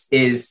ways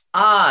is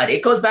odd.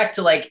 It goes back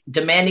to like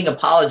demanding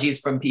apologies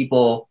from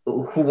people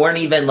who weren't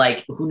even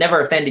like, who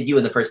never offended you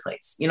in the first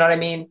place. You know what I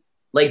mean?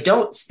 Like,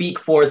 don't speak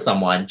for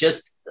someone.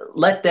 Just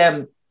let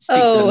them speak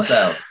for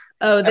themselves.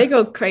 Oh, they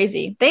go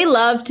crazy. They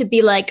love to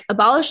be like,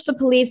 abolish the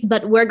police,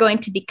 but we're going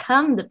to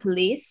become the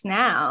police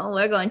now.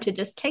 We're going to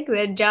just take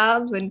their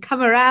jobs and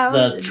come around.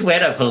 The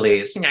Twitter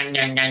police.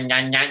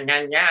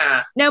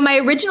 No, my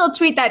original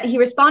tweet that he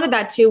responded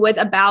that to was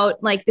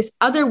about like this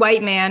other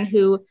white man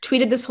who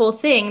tweeted this whole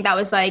thing that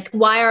was like,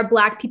 why are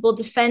Black people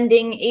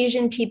defending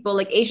Asian people?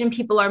 Like, Asian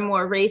people are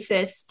more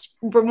racist.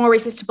 We're more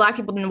racist to Black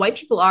people than white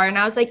people are. And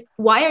I was like,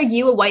 why are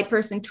you a white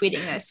person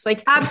tweeting this?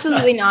 Like,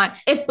 absolutely not.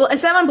 If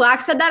someone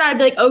Black said that, I'd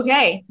be like, okay,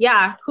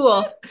 yeah,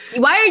 cool.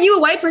 Why are you a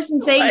white person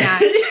saying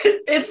that?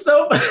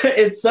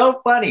 It's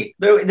so funny.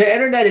 The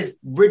internet is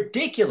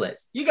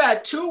ridiculous. You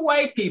got two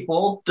white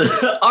people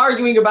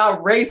arguing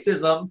about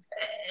racism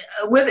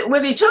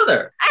with each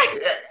other.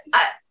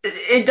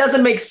 It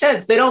doesn't make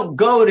sense. They don't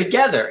go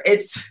together.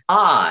 It's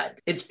odd.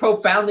 It's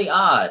profoundly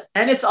odd.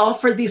 And it's all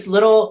for these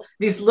little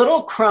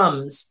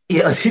crumbs,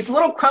 these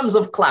little crumbs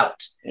of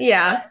clout.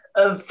 Yeah.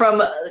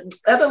 From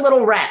other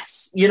little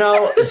rats, you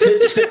know,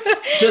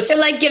 just they're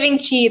like giving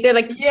cheese. They're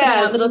like,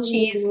 little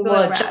cheese,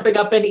 chopping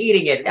up and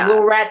eating it. Yeah.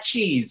 Little rat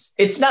cheese.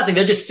 It's nothing.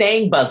 They're just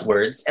saying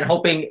buzzwords and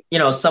hoping,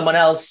 someone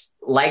else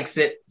likes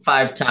it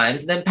 5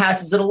 times and then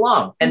passes it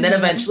along. And then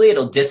eventually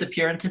it'll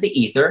disappear into the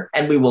ether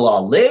and we will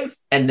all live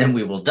and then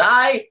we will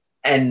die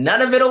and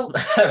none of it'll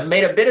have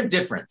made a bit of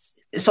difference.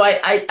 So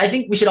I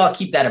think we should all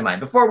keep that in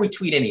mind before we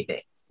tweet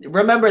anything.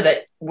 Remember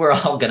that we're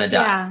all gonna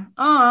die. Yeah.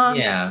 Aw.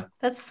 Yeah.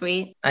 That's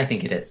sweet. I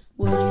think it is.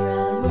 Would you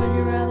rather, would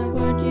you rather,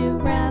 would you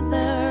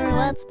rather?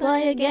 Let's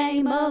play a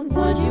game of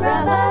Would You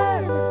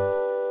Rather.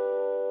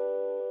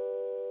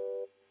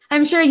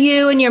 I'm sure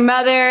you and your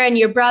mother and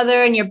your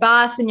brother and your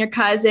boss and your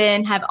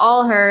cousin have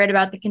all heard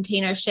about the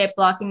container ship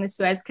blocking the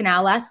Suez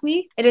Canal last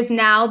week. It has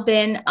now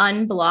been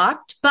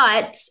unblocked,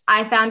 but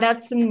I found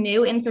out some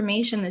new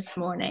information this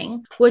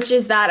morning, which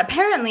is that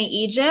apparently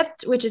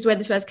Egypt, which is where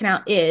the Suez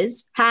Canal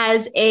is,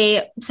 has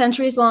a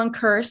centuries-long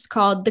curse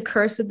called the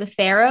Curse of the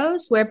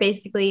Pharaohs, where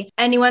basically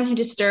anyone who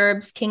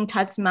disturbs King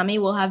Tut's mummy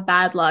will have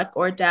bad luck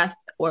or death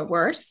or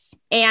worse.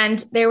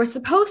 And there was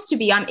supposed to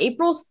be on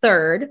April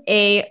 3rd,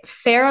 a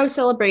pharaoh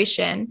celebration,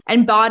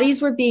 and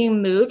bodies were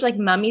being moved, like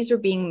mummies were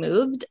being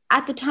moved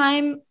at the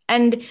time.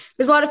 And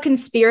there's a lot of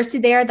conspiracy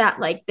there that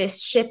like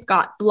this ship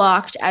got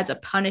blocked as a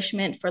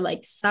punishment for like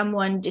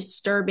someone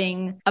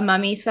disturbing a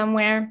mummy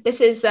somewhere. This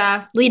is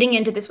leading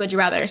into this Would You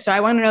Rather. So I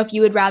want to know if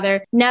you would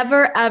rather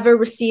never, ever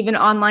receive an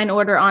online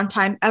order on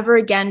time ever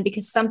again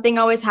because something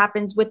always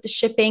happens with the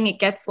shipping. It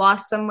gets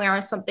lost somewhere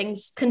or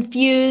something's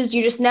confused.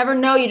 You just never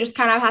know. You just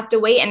kind of have to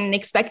wait and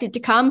expect it to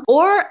come.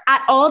 Or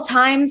at all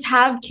times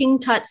have King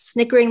Tut's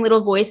snickering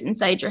little voice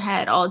inside your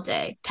head all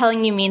day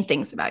telling you mean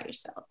things about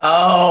yourself.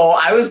 Oh,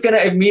 I was going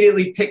to immediately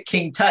pick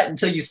King Tut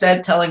until you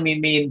said telling me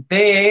mean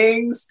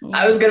things.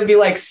 I was going to be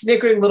like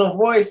snickering little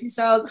voice. He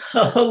sounds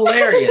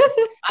hilarious.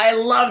 I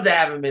love to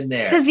have him in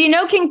there. Because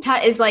King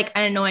Tut is like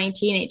an annoying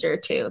teenager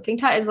too. King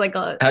Tut is like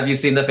a... Have you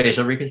seen the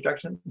facial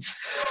reconstructions?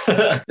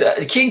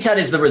 King Tut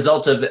is the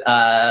result of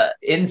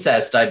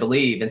incest, I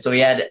believe. And so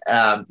he had,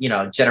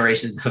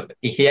 generations of...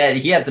 He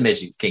had some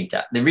issues, King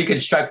Tut. They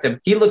reconstruct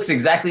him. He looks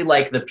exactly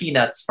like the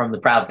Peanuts from the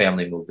Proud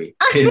Family movie.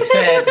 His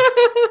head...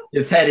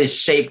 His head is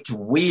shaped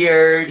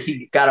weird.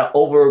 He got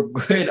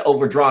an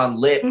overdrawn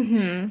lip.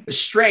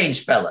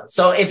 Strange fella.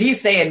 So if he's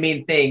saying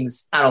mean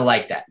things, I don't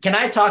like that. Can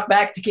I talk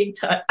back to King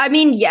Tut? I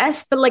mean,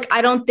 yes, but like,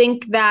 I don't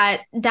think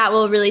that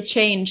will really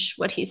change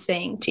what he's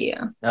saying to you.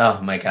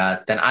 Oh my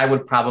God. Then I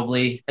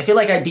feel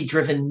like I'd be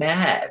driven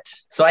mad.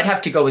 So I'd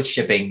have to go with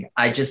shipping.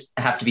 I just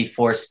have to be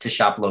forced to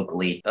shop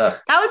locally. Ugh.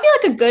 That would be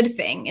like a good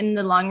thing in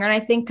the long run, I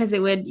think, because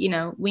it would,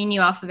 wean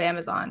you off of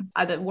Amazon,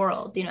 the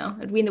world,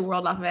 it'd wean the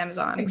world off of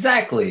Amazon.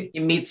 Exactly.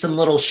 You meet some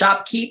little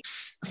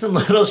shopkeeps on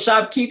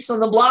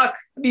the block.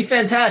 It'd be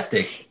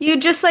fantastic.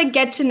 You'd just like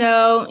get to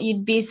know,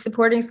 you'd be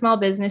supporting small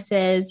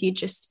businesses.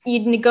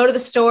 You'd go to the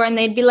store and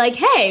they'd be like,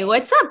 hey,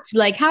 what's up?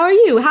 Like, how are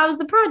you? How's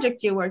the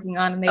project you're working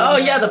on? And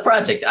the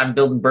project. I'm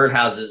building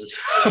birdhouses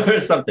or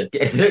something.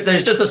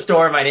 There's just a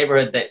store in my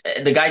neighborhood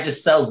that the guy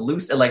just sells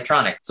loose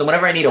electronics. So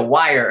whenever I need a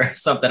wire or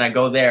something, I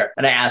go there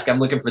and I ask, I'm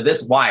looking for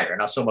this wire,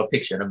 and I'll show him a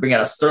picture and I'll bring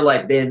out a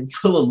Sterlite bin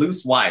full of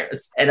loose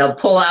wires, and I'll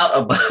pull out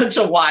a bunch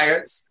of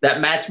wires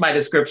that match my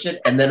description,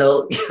 and then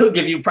he'll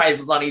give you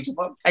prices on each of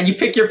them, and you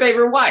pick your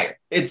favorite wire.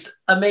 It's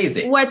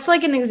amazing. What's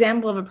like an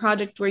example of a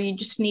project where you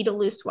just need a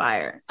loose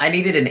wire? I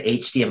needed an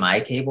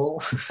HDMI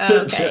cable.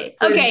 Okay.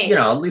 Okay.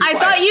 Loose wire.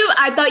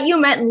 I thought you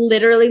meant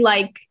literally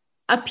like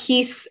a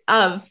piece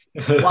of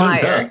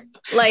wire.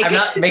 Like, I'm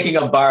not making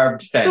a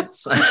barbed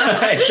fence.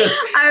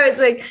 I was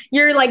like,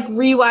 you're like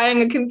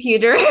rewiring a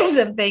computer or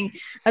something.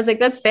 I was like,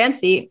 that's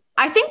fancy.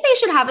 I think they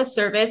should have a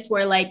service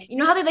where, like, you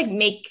know how they like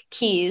make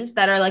keys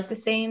that are like the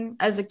same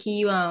as the key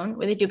you own,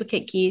 where they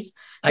duplicate keys.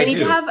 They need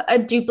to have a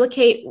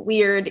duplicate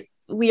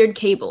weird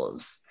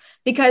cables,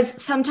 because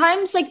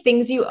sometimes like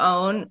things you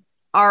own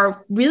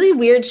are really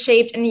weird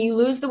shaped and you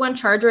lose the one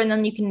charger and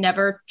then you can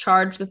never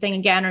charge the thing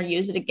again or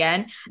use it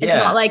again. It's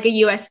not like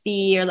a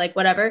USB or like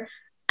whatever.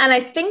 And I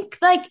think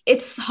like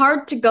it's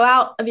hard to go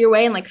out of your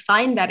way and like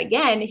find that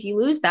again. If you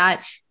lose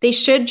that, they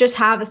should just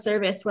have a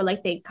service where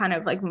like they kind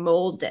of like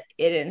mold it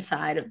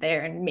inside of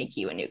there and make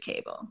you a new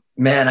cable.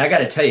 Man, I got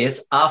to tell you,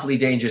 it's awfully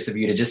dangerous of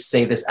you to just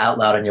say this out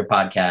loud on your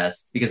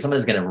podcast, because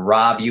somebody's going to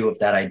rob you of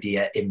that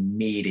idea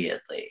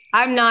immediately.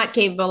 I'm not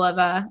capable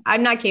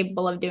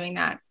of doing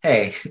that.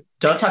 Hey,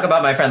 don't talk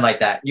about my friend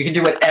like that. You can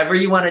do whatever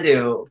you want to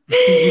do.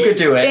 You could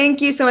do it. Thank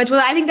you so much.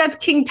 Well, I think that's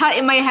King Tut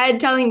in my head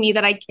telling me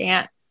that I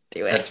can't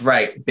do it. That's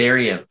right.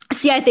 Bury him.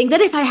 See, I think that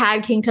if I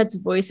had King Tut's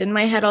voice in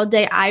my head all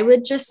day, I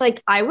would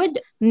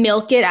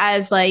milk it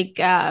as like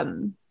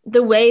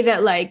the way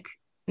that like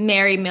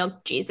Mary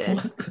milked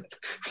Jesus.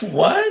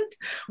 What?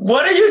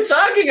 What are you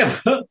talking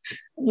about?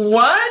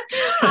 What?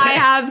 I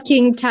have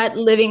King Tut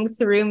living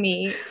through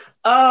me.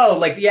 Oh,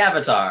 like the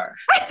Avatar.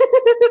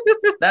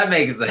 That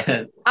makes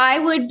sense. I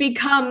would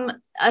become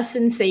a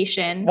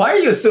sensation. Why are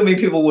you assuming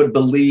people would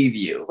believe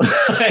you?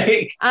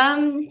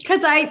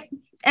 Because I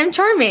am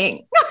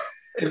charming.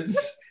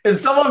 If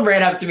someone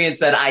ran up to me and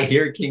said, I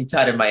hear King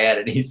Tut in my head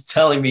and he's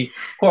telling me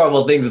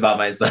horrible things about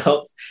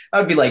myself, I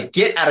would be like,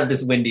 get out of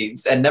this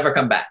Wendy's and never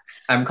come back.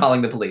 I'm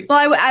calling the police.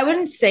 Well, I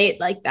wouldn't say it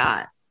like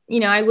that.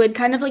 I would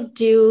kind of like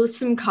do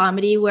some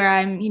comedy where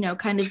I'm,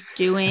 kind of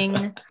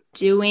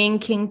doing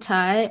King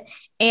Tut.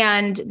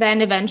 And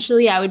then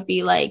eventually I would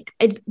be like,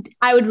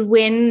 I would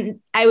win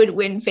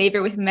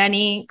favor with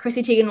many.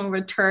 Chrissy Teigen will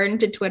return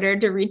to Twitter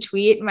to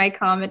retweet my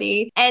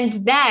comedy. And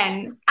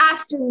then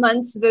after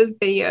months of those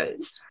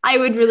videos, I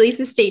would release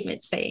a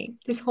statement saying,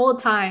 this whole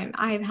time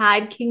I have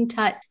had King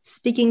Tut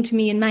speaking to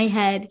me in my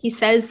head. He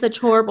says such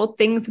horrible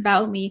things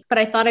about me, but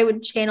I thought I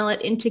would channel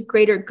it into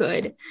greater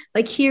good.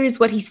 Like, here's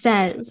what he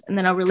says. And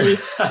then I'll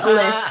release a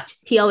list.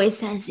 He always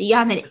says,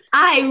 Yamini,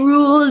 I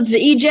ruled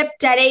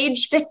Egypt at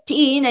age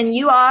 15 and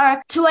you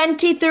are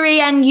 23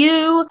 and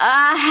you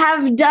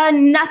have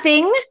done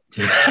nothing.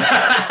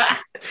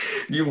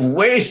 You've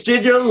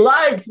wasted your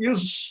life, you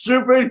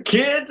stupid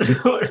kid.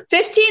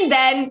 15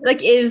 then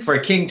is for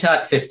King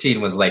Tut,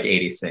 15 was like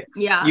 86.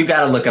 Yeah, you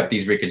got to look up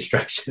these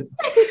reconstructions.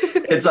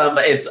 It's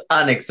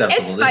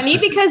unacceptable. It's funny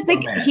because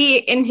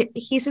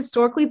he's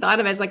historically thought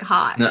of as like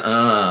hot.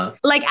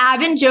 Like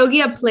Avin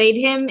Jogia played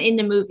him in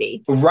the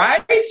movie,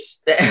 right?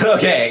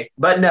 Okay,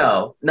 but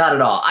no, not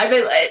at all.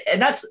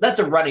 And that's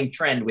a running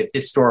trend with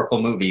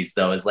historical movies,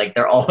 though. Is like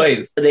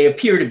they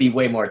appear to be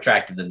way more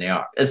attractive than they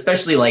are,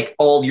 especially like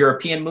old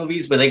European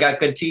movies where they got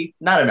good teeth.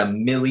 Not in a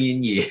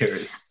million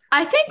years.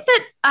 I think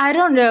that, I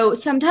don't know,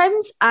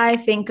 sometimes I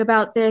think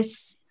about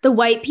this, the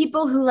white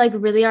people who like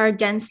really are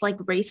against like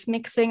race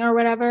mixing or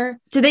whatever,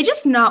 do they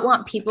just not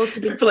want people to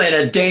be playing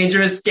a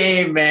dangerous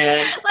game,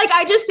 man? Like,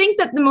 I just think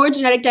that the more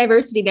genetic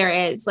diversity there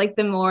is, like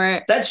the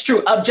more... That's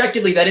true.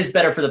 Objectively, that is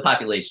better for the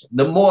population.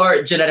 The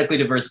more genetically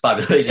diverse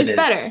population is,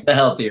 better. The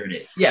healthier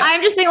it is. Yeah.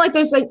 I'm just thinking like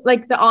those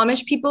like the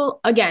Amish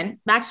people, again,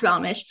 back to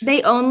Amish,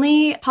 they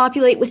only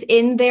populate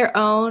within their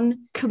own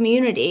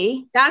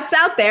community. That's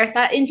out there.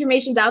 That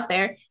information's out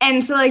there.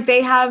 And so like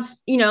they have,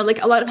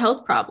 like a lot of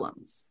health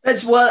problems.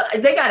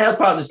 They got health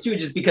problems too,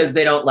 just because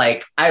they don't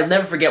like. I'll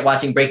never forget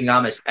watching Breaking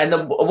Amish, and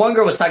the one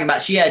girl was talking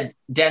about she had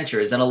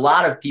dentures, and a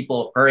lot of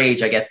people her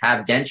age, I guess,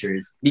 have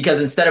dentures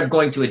because instead of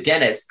going to a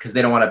dentist because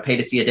they don't want to pay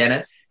to see a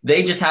dentist,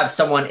 they just have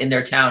someone in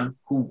their town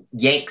who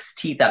yanks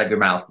teeth out of your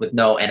mouth with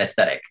no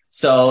anesthetic.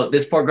 So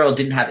this poor girl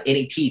didn't have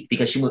any teeth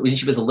because when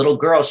she was a little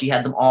girl, she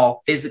had them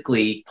all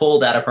physically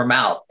pulled out of her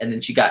mouth, and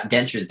then she got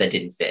dentures that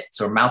didn't fit,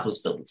 so her mouth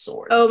was filled with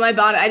sores. Oh, my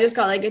body! I just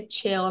got like a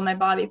chill in my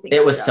body.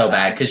 It was so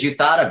bad because you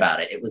thought about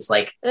it. It was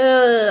like,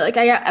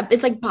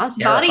 it's like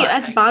body.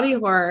 That's body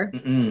horror.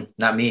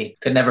 Not me.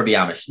 Could never be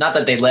Amish. Not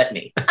that they let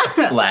me.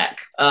 Black.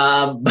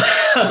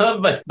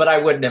 But I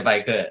wouldn't if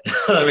I could.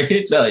 Let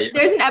me tell you.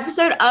 There's an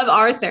episode of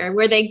Arthur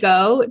where they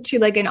go to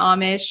like an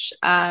Amish,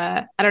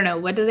 I don't know,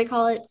 what do they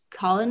call it?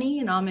 Colony?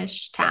 An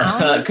Amish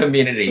town?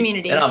 Community.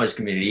 An Amish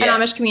community. Yeah.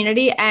 An Amish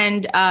community.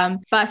 And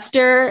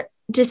Buster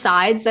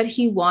decides that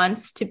he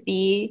wants to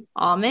be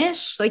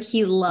Amish. Like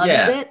he loves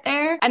it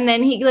there. And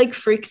then he like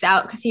freaks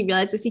out because he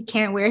realizes he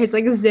can't wear his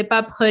like zip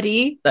up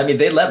hoodie. I mean,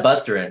 they let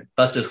Buster in.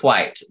 Buster's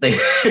white. They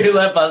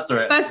let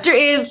Buster in. Buster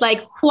is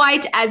like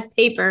white as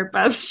paper.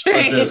 Buster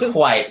is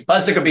white.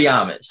 Buster could be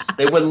Amish.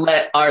 They wouldn't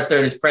let Arthur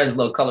and his friends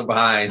look color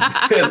behind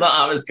in the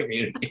Amish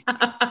community.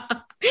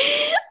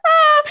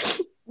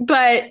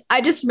 But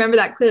I just remember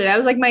that clearly. I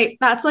was like,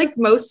 that's like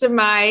most of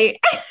my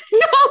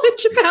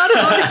knowledge about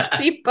Amish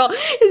people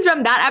is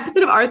from that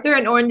episode of Arthur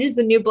and Orange is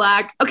the New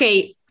Black.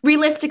 Okay,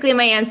 realistically,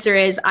 my answer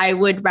is I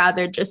would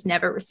rather just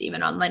never receive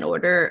an online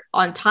order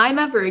on time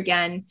ever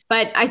again.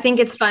 But I think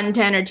it's fun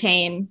to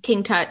entertain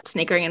King Tut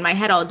snickering in my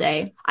head all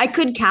day. I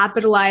could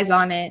capitalize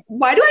on it.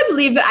 Why do I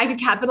believe that I could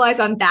capitalize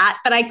on that,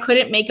 but I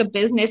couldn't make a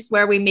business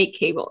where we make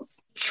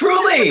cables?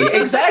 Truly,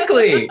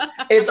 exactly.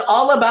 It's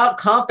all about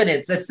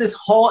confidence. It's this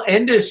whole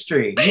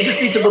industry. You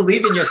just need to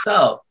believe in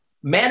yourself.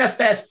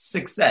 Manifest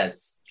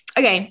success.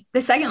 Okay,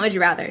 the second would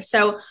you rather.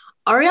 So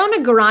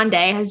Ariana Grande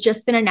has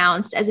just been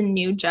announced as a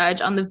new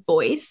judge on The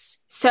Voice.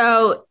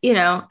 So,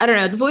 I don't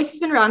know. The Voice has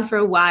been around for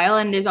a while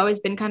and there's always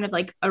been kind of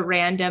like a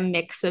random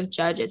mix of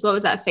judges. What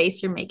was that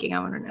face you're making? I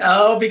want to know.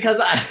 Oh, because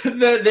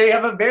they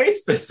have a very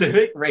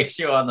specific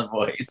ratio on The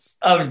Voice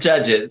of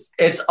judges.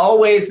 It's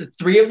always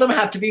 3 of them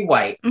have to be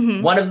white.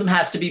 Mm-hmm. 1 of them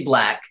has to be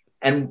black.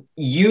 And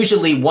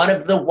usually one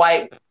of them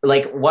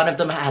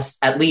has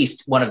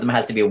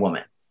to be a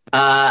woman.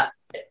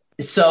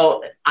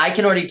 So I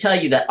can already tell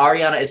you that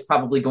Ariana is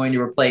probably going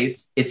to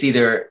replace, it's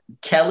either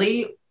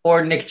Kelly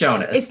or Nick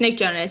Jonas. It's Nick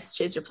Jonas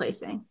she's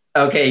replacing.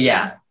 Okay,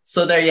 yeah.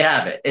 So there you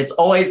have it. It's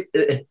always,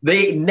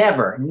 they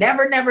never, and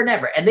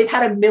they've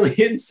had a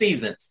million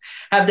seasons.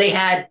 Have they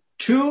had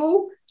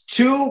two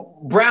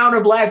brown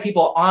or black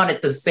people on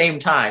at the same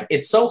time?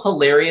 It's so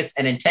hilarious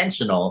and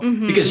intentional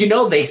because,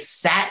 they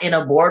sat in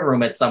a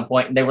boardroom at some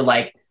point and they were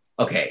like,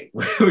 okay,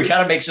 we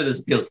got to make sure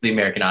this appeals to the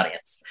American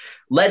audience.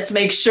 Let's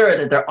make sure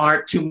that there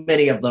aren't too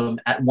many of them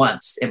at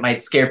once. It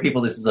might scare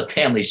people. This is a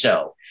family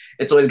show.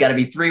 It's always got to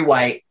be 3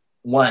 white,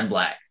 1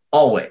 black.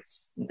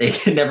 Always. They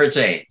can never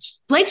change.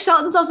 Blake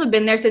Shelton's also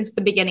been there since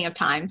the beginning of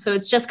time. So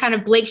it's just kind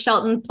of Blake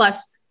Shelton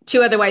plus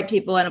 2 other white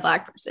people and a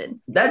black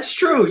person. That's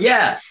true.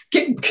 Yeah.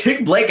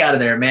 Kick Blake out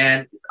of there,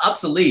 man. It's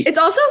obsolete. It's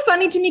also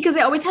funny to me because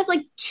they always have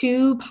like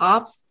 2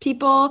 pop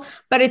people,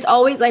 but it's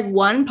always like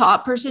 1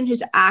 pop person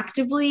who's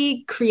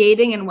actively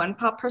creating and 1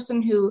 pop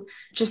person who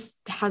just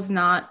has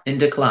not in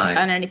decline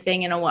done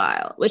anything in a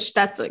while, which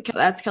that's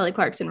Kelly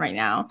Clarkson right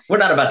now. We're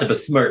not about to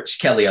besmirch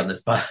Kelly on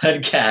this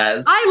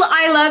podcast.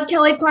 I love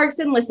Kelly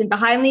Clarkson. Listen,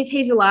 Behind These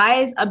Hazel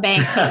Eyes, a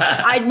banger.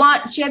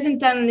 She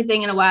hasn't done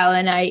anything in a while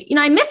and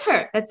I miss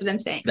her. That's what I'm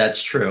saying.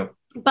 That's true.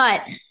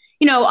 But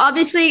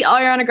obviously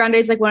Ariana Grande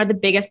is like one of the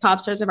biggest pop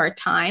stars of our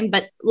time.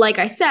 But like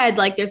I said,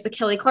 like there's the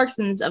Kelly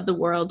Clarksons of the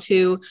world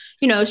who,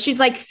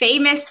 she's like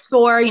famous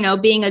for,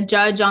 being a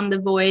judge on The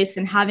Voice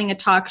and having a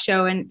talk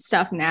show and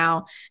stuff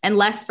now, and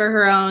less for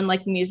her own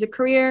like music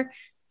career.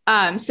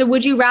 So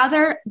would you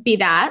rather be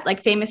that,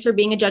 like famous for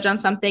being a judge on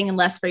something and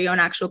less for your own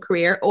actual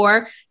career,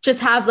 or just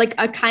have like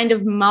a kind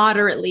of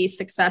moderately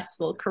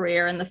successful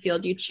career in the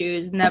field you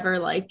choose, you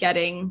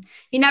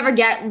never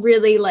get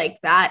really like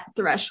that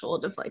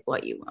threshold of like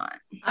what you want?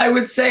 I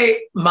would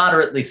say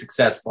moderately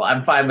successful.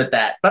 I'm fine with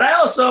that. But I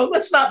also,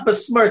 let's not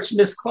besmirch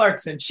Miss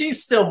Clarkson.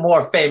 She's still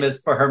more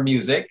famous for her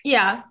music.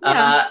 Yeah.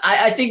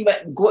 I think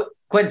that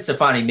Gwen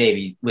Stefani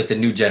maybe with the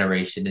new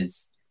generation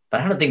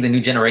but I don't think the new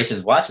generation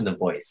is watching The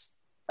Voice.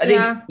 I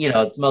think,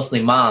 it's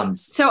mostly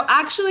moms. So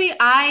actually,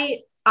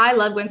 I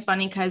love Gwen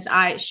Stefani because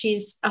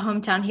she's a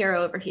hometown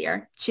hero over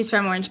here. She's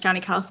from Orange County,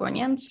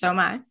 California, and so am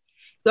I.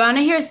 You want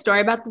to hear a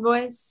story about The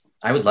Voice?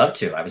 I would love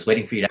to. I was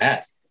waiting for you to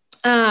ask.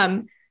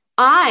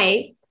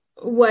 I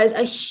was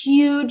a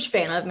huge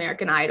fan of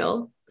American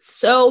Idol.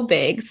 So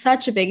big,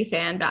 such a big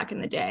fan back in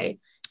the day.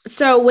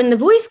 So when The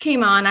Voice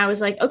came on, I was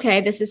like,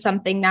 okay, this is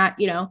something that,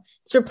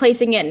 it's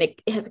replacing it and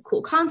it has a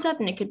cool concept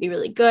and it could be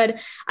really good.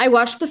 I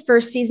watched the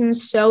first season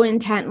so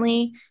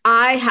intently.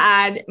 I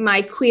had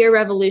my queer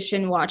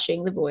revolution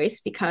watching The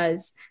Voice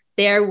because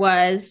there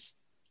was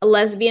a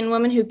lesbian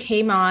woman who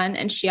came on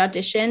and she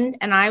auditioned.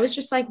 And I was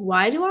just like,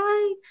 why do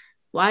I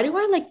why do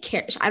I like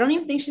care? I don't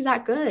even think she's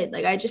that good.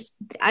 Like,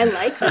 I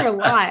like her a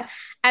lot.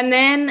 And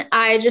then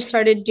I just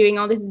started doing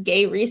all this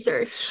gay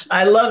research.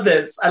 I love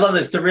this.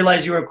 To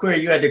realize you were queer,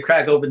 you had to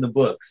crack open the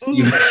books.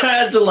 You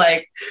had to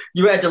like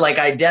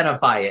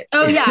identify it.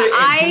 Oh yeah.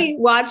 I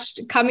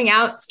watched coming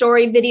out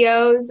story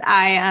videos.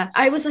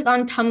 I was like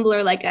on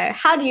Tumblr, like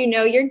how do you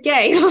know you're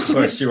gay? Of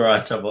course you were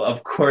on Tumblr.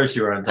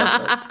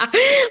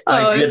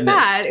 Oh, it was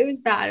bad. It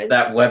was bad.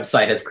 That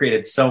website has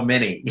created so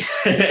many.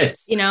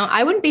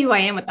 I wouldn't be who I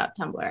am without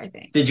Tumblr, I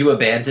think. Did you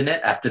abandon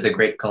it after the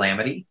Great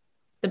Calamity?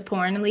 The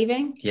porn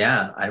leaving?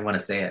 Yeah, I want to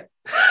say it.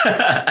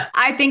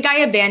 I think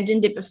I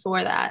abandoned it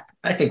before that.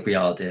 I think we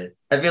all did.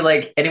 I feel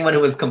like anyone who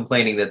was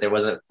complaining that there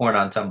wasn't porn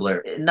on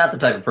Tumblr, not the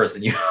type of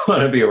person you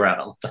want to be around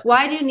all the time.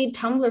 Why do you need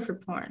Tumblr for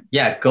porn?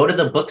 Yeah, go to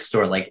the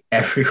bookstore like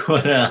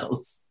everyone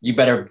else. You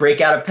better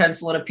break out a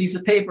pencil and a piece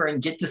of paper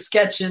and get to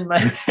sketching,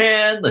 my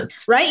man.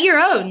 Write your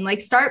own. Like,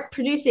 start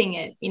producing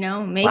it,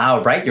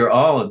 Wow, write your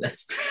own.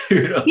 That's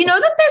beautiful. You know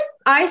that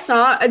I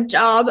saw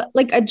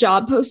a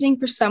job posting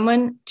for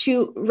someone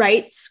to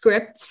write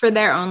scripts for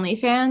their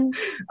OnlyFans.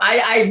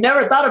 I've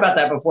never thought about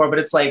that before, but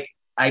it's like,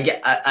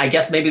 I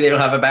guess maybe they don't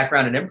have a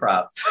background in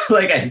improv.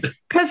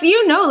 Because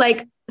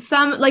a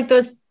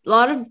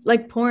lot of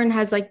like porn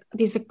has like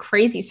these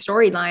crazy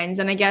storylines,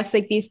 and I guess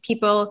like these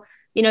people,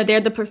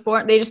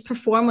 they just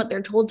perform what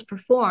they're told to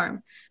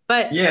perform.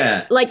 But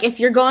yeah, like if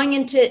you're going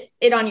into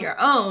it on your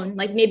own,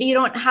 like maybe you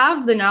don't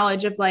have the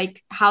knowledge of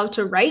like how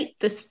to write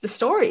the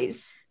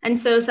stories. And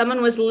so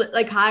someone was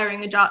like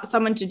hiring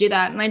someone to do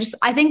that. And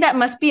I think that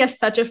must be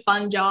such a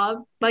fun job.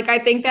 Like, I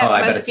think that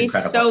must be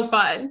incredible. So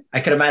fun. I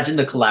could imagine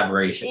the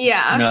collaboration.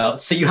 Yeah.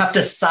 So you have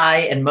to sigh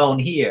and moan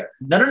here.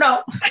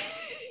 No.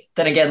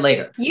 Then again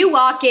later. You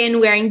walk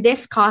in wearing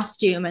this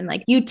costume and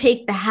like you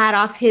take the hat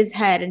off his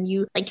head and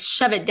you like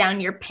shove it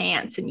down your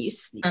pants and you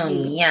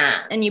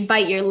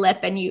bite your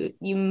lip and you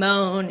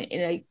moan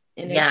in a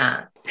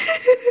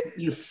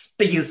You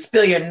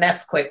spill your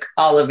Nesquik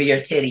all over your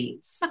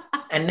titties.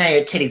 And now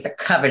your titties are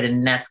covered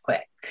in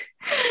Nesquik.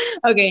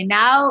 Okay,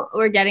 now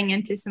we're getting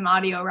into some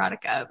audio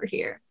erotica over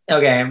here.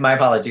 Okay, my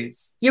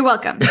apologies. You're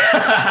welcome.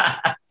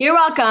 You're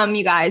welcome,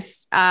 you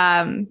guys.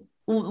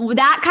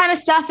 That kind of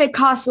stuff, it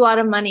costs a lot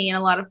of money in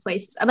a lot of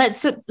places. But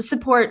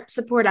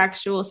support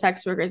actual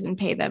sex workers and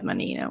pay them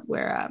money,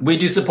 we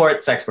do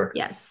support sex workers.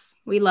 Yes,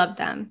 we love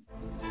them.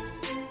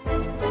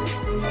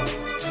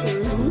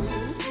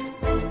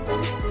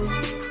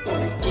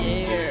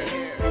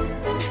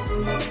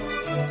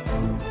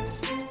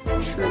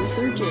 Truth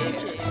or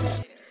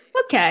dare?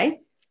 Okay.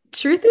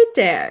 Truth or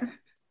dare?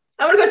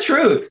 I'm going to go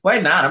truth. Why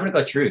not? I'm going to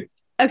go truth.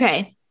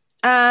 Okay.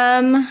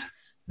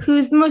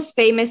 Who's the most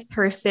famous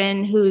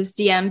person whose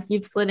DMs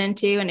you've slid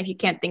into? And if you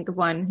can't think of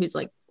one,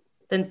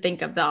 then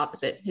think of the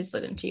opposite. Who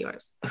slid into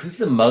yours? Who's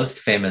the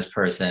most famous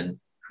person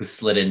who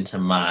slid into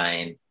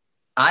mine?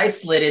 I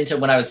slid into,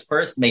 when I was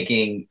first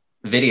making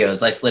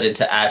videos, I slid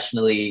into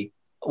Ashley.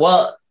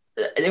 Well,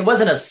 it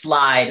wasn't a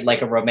slide,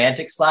 like a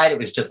romantic slide. It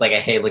was just like a,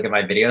 hey, look at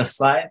my video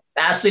slide.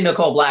 Ashley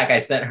Nicole Black, I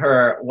sent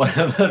her one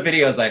of the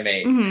videos I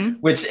made,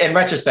 which in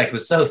retrospect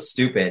was so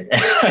stupid.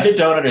 I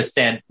don't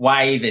understand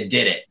why I even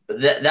did it.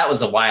 But that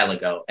was a while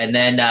ago. And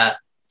then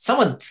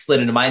someone slid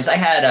into mine. I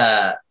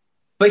had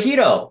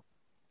Bajito,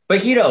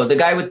 the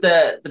guy with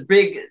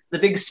the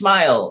big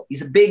smile.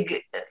 He's a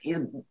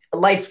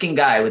light-skinned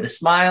guy with a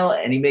smile,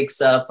 and he makes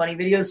funny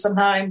videos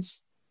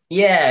sometimes.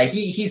 Yeah,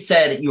 he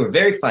said you were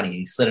very funny.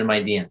 He slid in my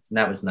DMs, and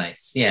that was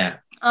nice. Yeah.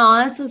 Oh,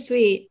 that's so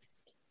sweet.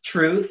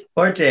 Truth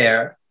or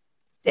dare?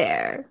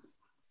 Dare.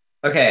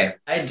 Okay,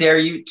 I dare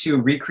you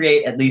to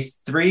recreate at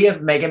least 3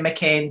 of Meghan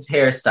McCain's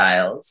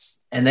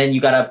hairstyles, and then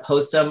you gotta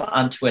post them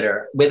on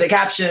Twitter with a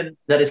caption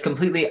that is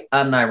completely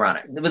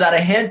unironic, without a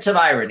hint of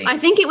irony. I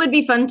think it would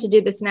be fun to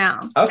do this now.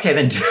 Okay,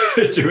 then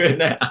do it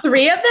now.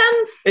 3 of them?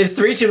 Is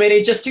 3 too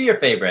many? Just do your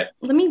favorite.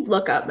 Let me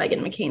look up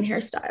Meghan McCain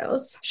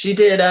hairstyles. She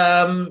did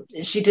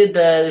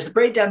there's a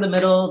braid down the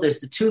middle, there's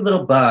the 2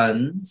 little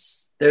buns.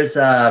 There's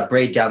a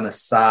braid down the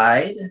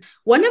side.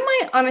 One of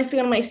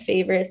my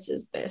favorites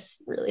is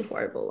this really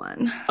horrible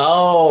one.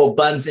 Oh,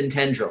 buns and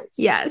tendrils.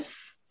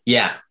 Yes.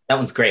 Yeah, that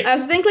one's great. I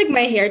think like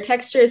my hair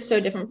texture is so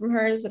different from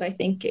hers that I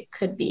think it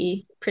could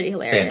be pretty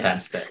hilarious.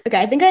 Fantastic.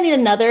 Okay, I think I need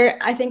another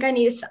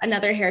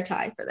hair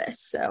tie for this.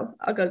 So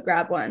I'll go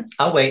grab one.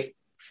 I'll wait.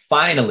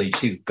 Finally,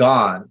 she's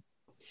gone.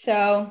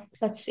 So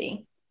let's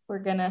see. We're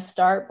going to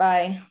start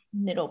by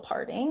middle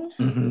parting.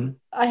 Mm-hmm.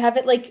 I have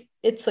it like,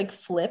 it's like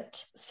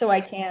flipped. So I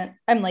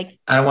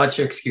don't want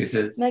your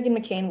excuses. Meghan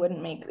McCain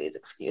wouldn't make these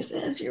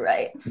excuses. You're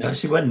right. No,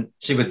 she wouldn't.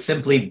 She would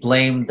simply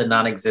blame the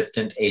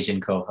non-existent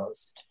Asian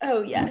co-host.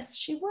 Oh, yes,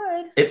 she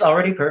would. It's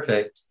already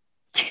perfect.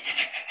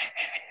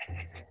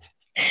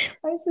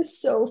 Why is this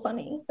so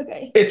funny?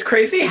 Okay. It's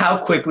crazy how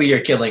quickly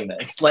you're killing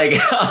this. Like,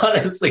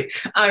 honestly,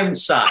 I'm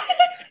shocked.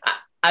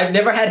 I've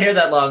never had hair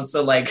that long.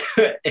 So like...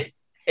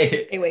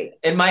 Hey, wait.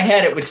 In my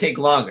head, it would take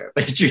longer,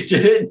 but you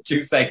did it in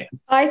 2 seconds.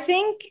 I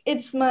think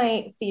it's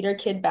my theater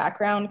kid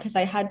background because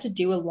I had to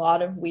do a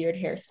lot of weird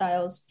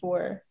hairstyles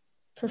for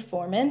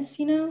performance,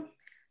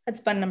 That's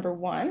bun number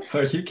 1.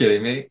 Are you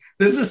kidding me?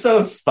 This is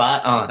so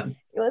spot on.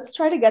 Let's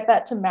try to get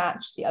that to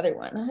match the other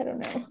one. I don't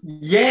know.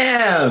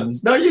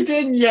 Yams. No, you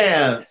didn't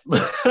yams.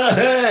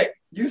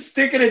 You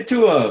sticking it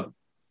to him.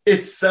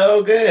 It's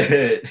so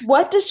good.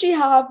 What does she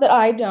have that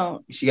I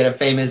don't? She got a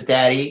famous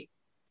daddy.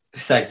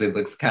 This actually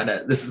looks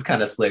this is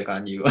kind of slick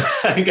on you.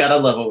 I gotta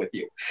level with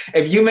you.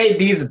 If you made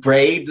these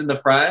braids in the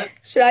front.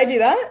 Should I do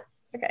that?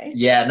 Okay.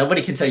 Yeah,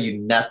 nobody can tell you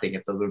nothing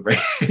if those were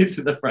braids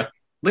in the front.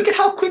 Look at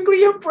how quickly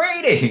you're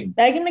braiding.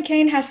 Meghan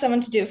McCain has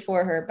someone to do it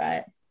for her,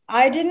 but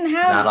I didn't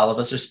have. Not all of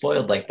us are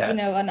spoiled like that. You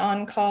know, an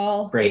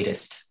on-call.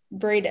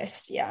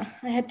 Braidist, yeah.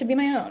 I had to be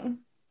my own.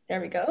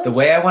 There we go. The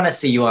way I want to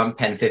see you on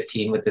Pen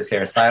 15 with this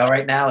hairstyle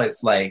right now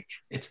is like,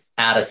 it's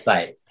out of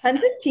sight. Pen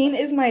 15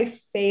 is my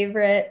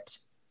favorite.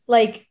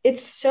 Like, it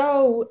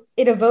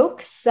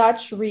evokes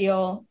such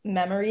real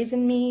memories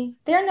in me.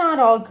 They're not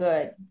all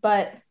good,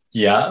 but.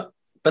 Yeah,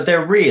 but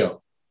they're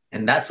real.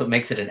 And that's what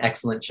makes it an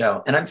excellent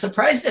show. And I'm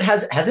surprised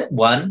has it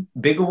won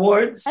big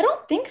awards? I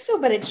don't think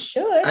so, but it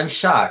should. I'm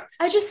shocked.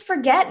 I just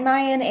forget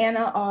Maya and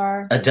Anna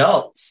are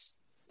adults.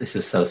 This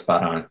is so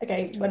spot on.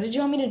 Okay, what did you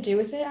want me to do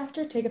with it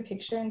after? Take a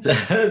picture and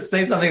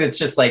say something that's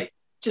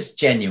just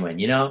genuine,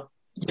 you know?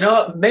 You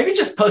know, maybe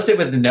just post it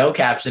with no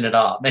caption at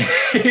all.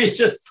 Maybe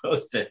just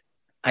post it.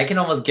 I can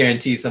almost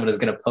guarantee someone is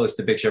going to post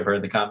a picture of her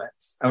in the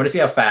comments. I want to see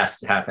how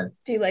fast it happens.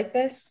 Do you like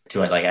this?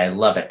 I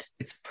love it.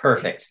 It's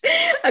perfect.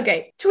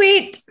 Okay,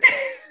 tweet.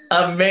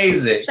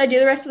 Amazing. Should I do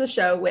the rest of the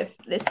show with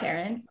this hair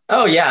in?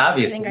 Oh, yeah,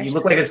 obviously. You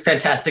look like this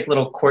fantastic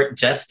little court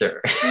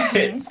jester. Mm-hmm.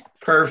 It's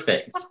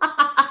perfect.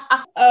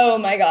 Oh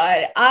my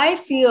God. I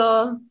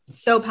feel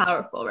so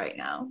powerful right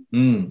now.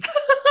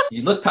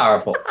 You look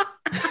powerful.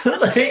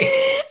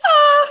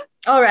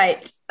 All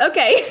right.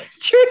 Okay.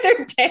 Truth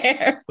or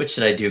dare? What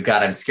should I do?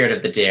 God, I'm scared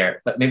of the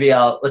dare, but maybe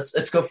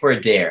let's go for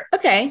a dare.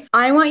 Okay.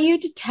 I want you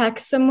to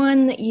text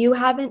someone that you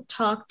haven't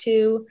talked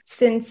to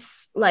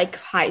since like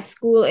high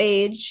school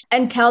age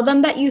and tell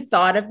them that you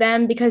thought of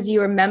them because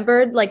you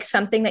remembered like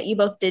something that you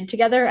both did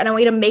together. And I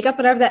want you to make up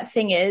whatever that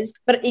thing is,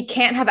 but it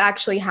can't have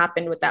actually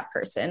happened with that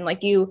person.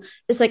 Like you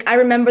just like, I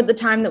remembered the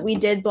time that we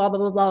did blah, blah,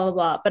 blah, blah, blah,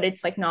 blah, but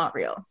it's like not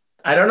real.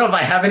 I don't know if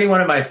I have anyone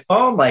on my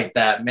phone like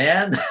that,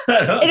 man.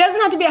 It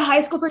doesn't have to be a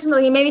high school person,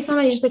 but like maybe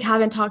someone you just like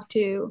haven't talked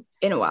to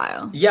in a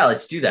while. Yeah,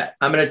 let's do that.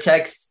 I'm going to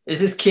text. Is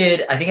this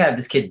kid? I think I have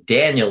this kid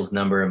Daniel's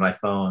number in my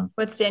phone.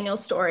 What's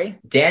Daniel's story?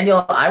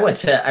 Daniel, I went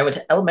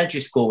to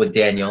elementary school with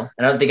Daniel,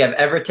 and I don't think I've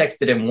ever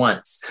texted him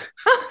once.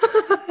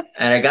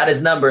 And I got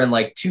his number in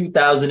like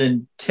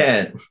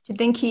 2010. Do you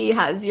think he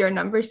has your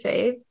number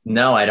saved?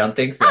 No, I don't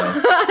think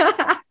so.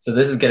 So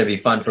this is going to be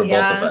fun for both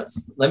of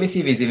us. Let me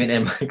see if he's even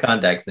in my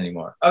contacts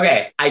anymore.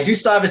 Okay, I do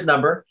still have his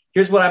number.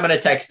 Here's what I'm going to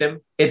text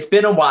him. It's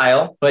been a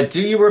while, but do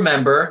you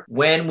remember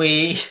when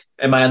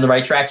am I on the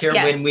right track here?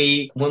 Yes.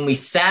 When we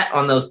sat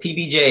on those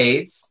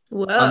PBJs,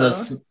 on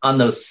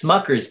those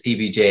Smuckers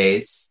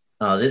PBJs.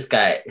 Oh, this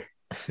guy,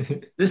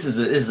 this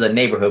is a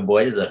neighborhood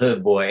boy. This is a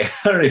hood boy.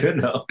 I don't even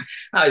know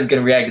how he's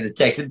going to react to this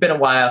text. It's been a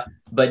while,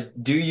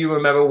 but do you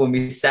remember when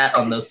we sat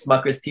on those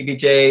Smuckers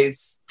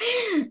PBJs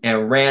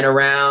and ran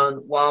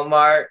around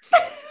Walmart?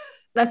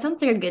 That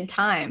sounds like a good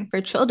time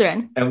for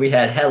children. And we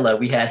had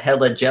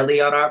hella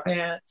jelly on our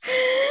pants.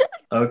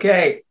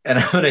 Okay. And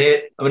I'm gonna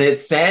hit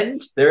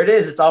send. There it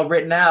is. It's all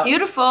written out.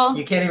 Beautiful.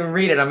 You can't even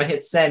read it. I'm gonna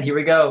hit send. Here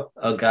we go.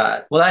 Oh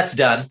God. Well, that's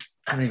done.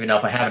 I don't even know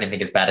if I have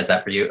anything as bad as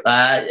that for you.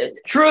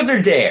 Truth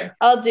or dare?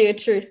 I'll do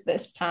truth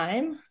this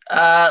time.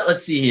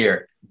 Let's see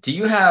here. Do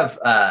you have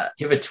a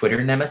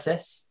Twitter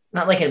nemesis?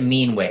 Not like in a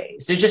mean way.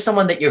 Is there just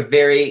someone that you're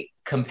very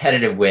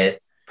competitive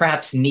with,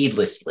 perhaps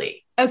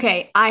needlessly?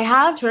 Okay, I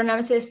have Twitter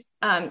nemesis.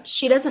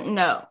 She doesn't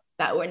know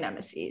that we're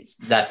nemesis.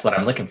 That's what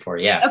I'm looking for.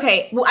 Yeah.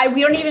 Okay. Well,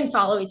 we don't even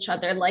follow each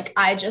other. Like,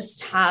 I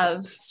just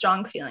have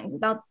strong feelings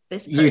about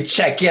this person. You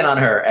check in on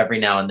her every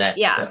now and then.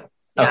 Yeah. So.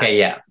 Okay,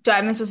 yeah.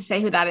 Am I supposed to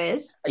say who that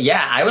is?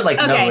 Yeah, I would like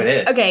to know who it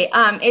is. Okay,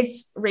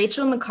 it's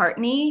Rachel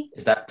McCartney.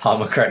 Is that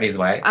Paul McCartney's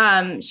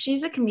wife?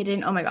 She's a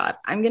comedian. Oh my God,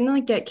 I'm gonna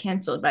like get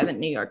canceled by the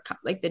New York,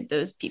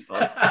 those people.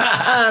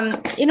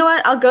 You know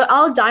what?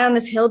 I'll die on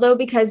this hill though,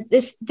 because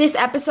this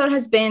episode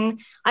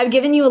I've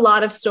given you a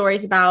lot of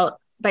stories about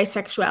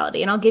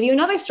bisexuality, and I'll give you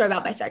another story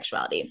about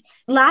bisexuality.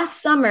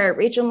 Last summer,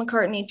 Rachel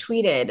McCartney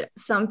tweeted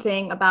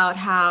something about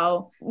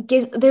how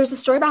there's a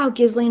story about how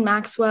Ghislaine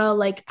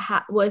Maxwell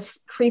was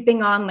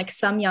creeping on like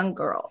some young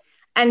girl.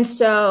 And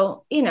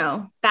so,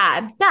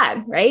 bad,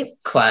 right?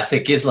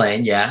 Classic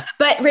Ghislaine, yeah.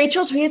 But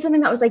Rachel tweeted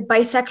something that was like,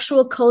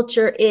 bisexual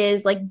culture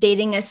is like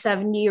dating a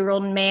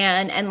 70-year-old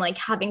man and like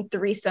having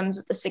threesomes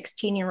with a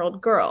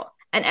 16-year-old girl.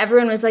 And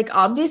everyone was like,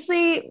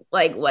 obviously,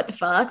 like, what the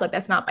fuck? Like,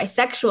 that's not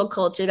bisexual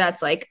culture.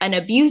 That's like an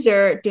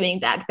abuser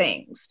doing bad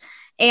things.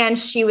 And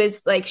she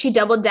was like, she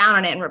doubled down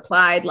on it and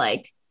replied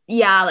like,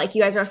 yeah, like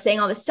you guys are saying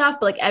all this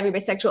stuff, but like every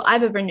bisexual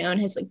I've ever known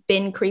has like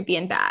been creepy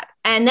and bad.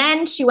 And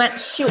then she went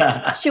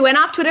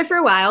off Twitter for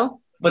a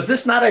while. Was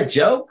this not a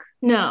joke?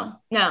 No.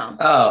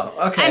 Oh,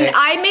 okay. And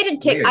I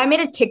made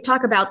a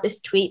TikTok about this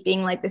tweet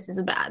being like, this is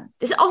bad.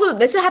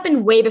 This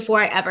happened way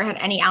before I ever had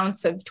any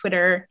ounce of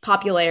Twitter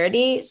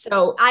popularity.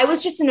 So I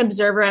was just an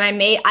observer,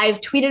 and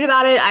I've tweeted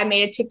about it. I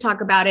made a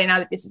TikTok about it. Now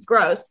that this is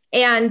gross.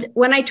 And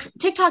when I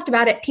TikToked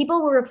about it,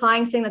 people were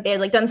replying saying that they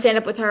had like done stand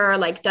up with her, or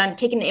like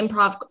taken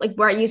improv, like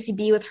we're at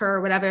UCB with her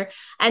or whatever.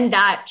 And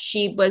that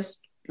she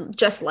was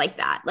just like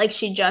that. Like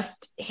she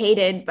just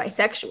hated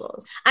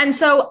bisexuals. And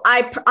so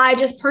I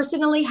just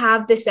personally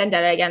have this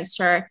vendetta against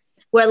her,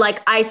 where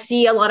like I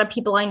see a lot of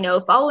people I know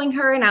following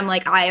her, and I'm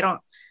like, I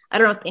don't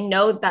know if they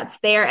know that's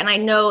there. And I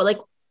know like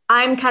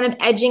I'm kind of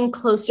edging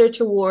closer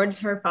towards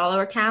her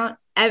follower count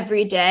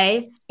every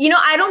day. You know,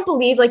 I don't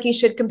believe like you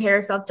should compare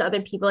yourself to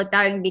other people like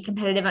that and be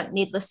competitive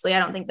needlessly. I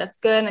don't think that's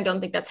good. And I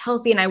don't think that's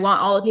healthy. And I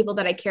want all the people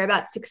that I care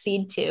about to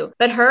succeed too.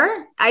 But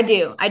her, I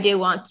do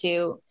want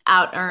to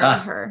out earn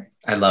her.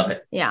 I love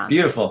it. Yeah.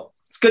 Beautiful.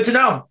 It's good to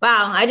know.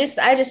 Wow. I just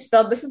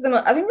spilled. I think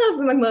that was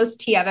the most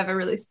tea I've ever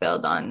really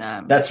spilled on.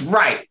 That's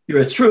right.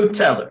 You're a truth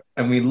teller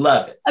and we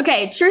love it.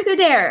 Okay. Truth or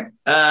dare?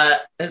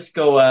 Let's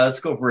go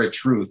for a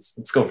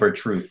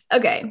truth.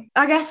 Okay.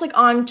 I guess like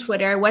on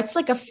Twitter, what's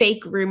like a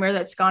fake rumor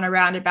that's gone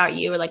around about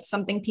you, or like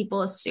something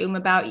people assume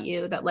about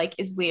you that like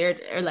is weird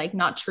or like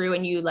not true,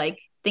 and you like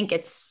think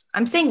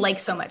I'm saying like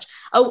so much,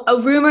 a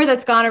rumor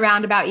that's gone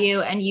around about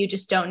you and you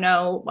just don't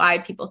know why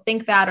people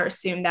think that or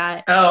assume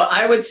that? Oh,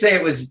 I would say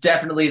it was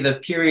definitely the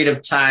period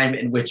of time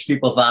in which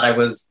people thought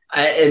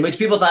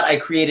I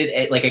created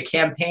a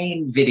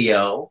campaign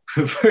video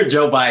for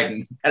Joe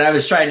Biden, and I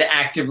was trying to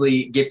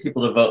actively get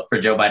people to vote for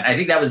Joe Biden. I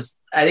think that was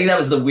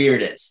the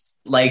weirdest.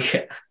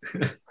 Like,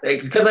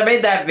 because I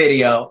made that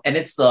video and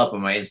it's still up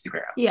on my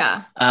Instagram.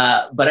 Yeah.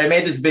 But I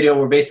made this video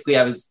where basically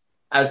I was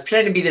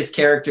pretending to be this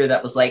character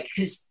that was like,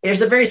 because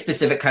there's a very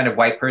specific kind of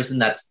white person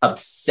that's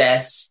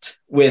obsessed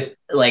with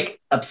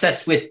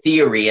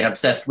theory and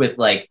obsessed with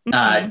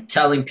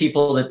telling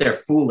people that they're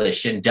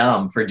foolish and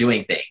dumb for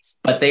doing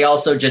things, but they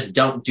also just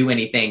don't do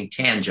anything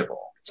tangible.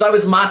 So I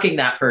was mocking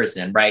that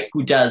person, right,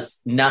 who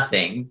does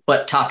nothing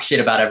but talk shit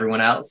about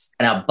everyone else.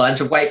 And a bunch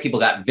of white people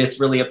got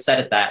viscerally upset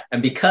at that.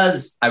 And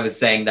because I was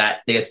saying that,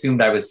 they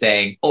assumed I was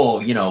saying,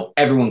 oh, you know,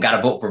 everyone got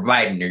to vote for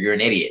Biden or you're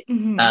an idiot.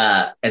 Mm-hmm.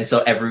 And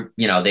so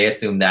they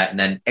assumed that. And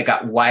then it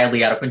got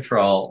wildly out of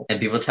control and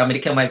people tell me to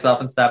kill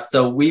myself and stuff.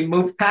 So we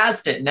moved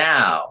past it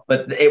now.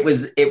 But it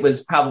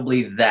was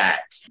probably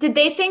that. Did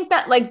they think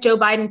that like Joe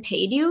Biden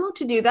paid you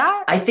to do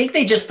that? I think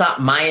they just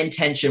thought my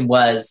intention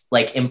was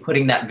like in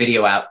putting that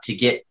video out to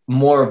get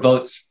more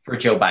votes for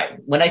Joe Biden.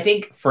 When I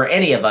think for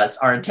any of us,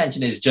 our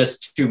intention is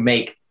just to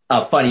make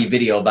a funny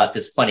video about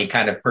this funny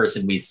kind of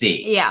person we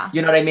see. Yeah.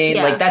 You know what I mean?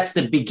 Yeah. Like that's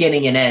the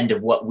beginning and end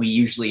of what we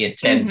usually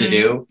intend to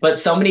do. But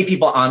so many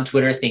people on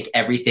Twitter think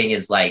everything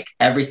is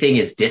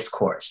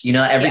discourse. You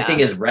know, everything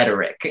is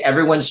rhetoric.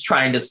 Everyone's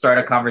trying to start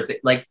a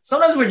conversation. Like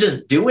sometimes we're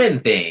just doing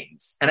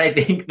things. And I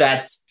think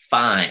that's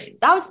fine.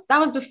 That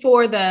was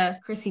before the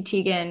Chrissy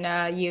Teigen.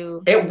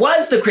 It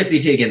was the Chrissy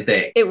Teigen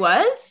thing. It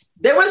was.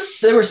 There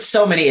were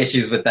so many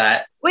issues with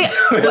that. Wait,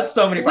 there was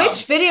so many problems.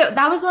 Which video?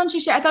 That was the one she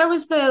shared. I thought it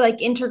was the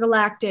like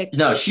intergalactic.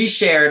 No, she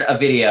shared a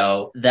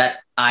video that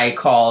I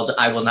called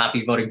 "I will not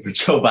be voting for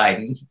Joe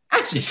Biden."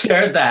 She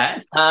shared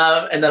that,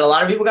 and then a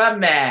lot of people got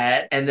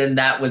mad, and then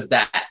that was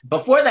that.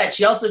 Before that,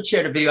 she also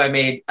shared a video I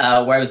made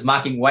where I was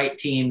mocking white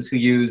teens who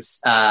use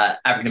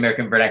African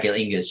American vernacular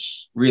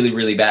English really,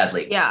 really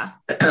badly. Yeah.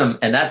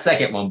 And that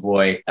second one,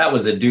 boy, that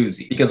was a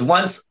doozy. Because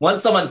once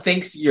someone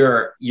thinks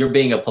you're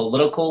being a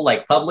political,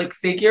 like public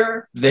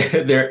figure,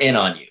 they're in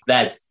on you.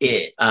 That's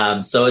it.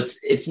 So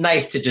it's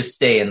nice to just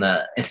stay in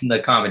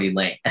the comedy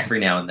lane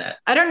every now and then.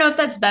 I don't know if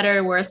that's better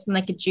or worse than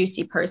like a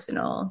juicy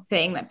personal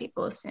thing that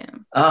people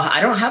assume. I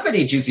don't have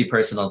any juicy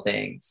personal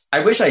things.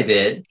 I wish I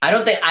did. I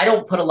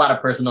don't put a lot of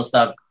personal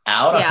stuff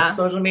out on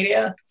social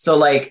media. So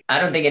like, I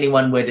don't think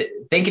anyone would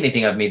think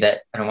anything of me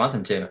that I don't want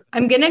them to.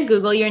 I'm going to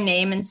Google your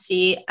name and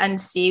see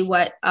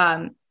what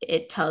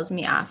it tells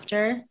me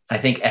after. I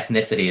think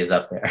ethnicity is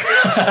up there.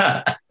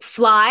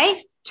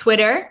 Fly,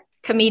 Twitter,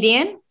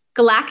 comedian,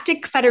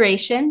 Galactic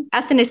Federation,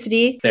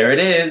 ethnicity. There it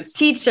is.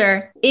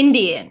 Teacher,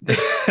 Indian.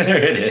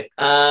 There it is.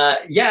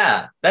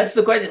 Yeah, that's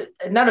the question.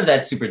 None of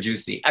that's super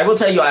juicy. I will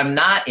tell you, I'm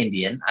not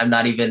Indian. I'm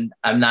not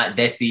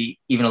Desi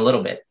even a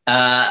little bit.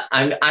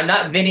 I'm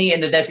not Vinny in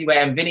the Desi way.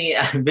 I'm Vinny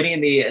in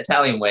the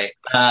Italian way.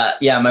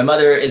 Yeah, my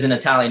mother is an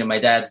Italian and my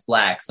dad's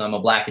Black. So I'm a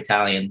Black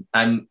Italian.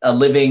 I'm a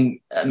living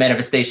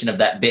manifestation of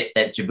that bit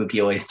that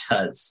Jabuki always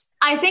does.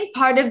 I think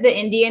part of the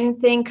Indian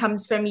thing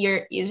comes from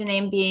your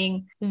username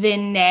being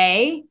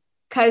Vinay,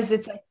 because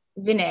it's like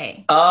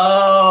Vinay.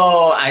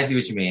 Oh, I see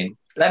what you mean.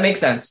 That makes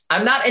sense.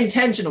 I'm not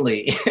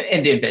intentionally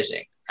Indian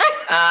fishing.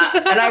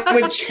 And I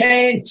would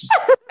change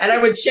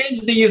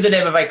the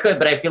username if I could,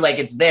 but I feel like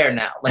it's there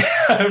now. Like,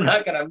 I'm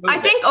not going to move I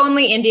think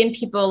only Indian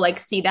people like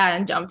see that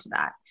and jump to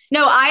that.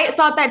 No, I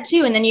thought that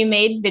too. And then you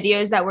made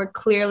videos that were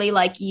clearly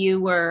like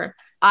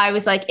I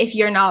was like, if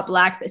you're not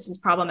Black, this is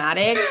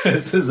problematic.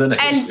 This is an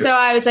issue. So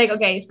I was like,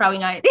 okay, he's probably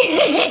not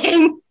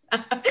Indian.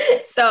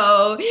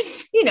 So,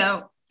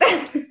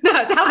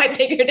 That's how I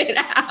figured it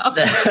out.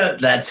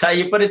 That's how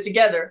you put it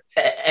together.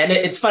 And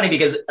it's funny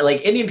because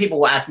like Indian people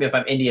will ask me if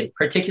I'm Indian,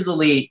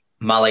 particularly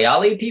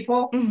Malayali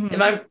people. Mhm.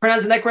 Am I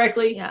pronouncing that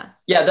correctly? Yeah.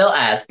 Yeah, they'll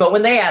ask. But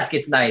when they ask,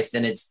 it's nice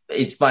and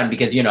it's fun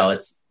because, you know,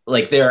 it's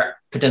like they're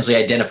potentially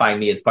identifying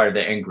me as part of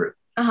their in group.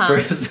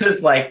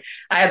 Versus like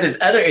I had this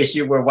other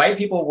issue where white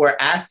people were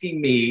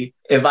asking me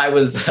if I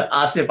was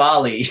Asif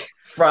Ali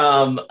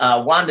from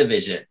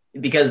WandaVision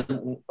because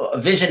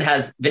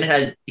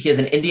he has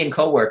an Indian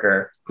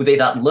coworker who they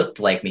thought looked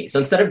like me. So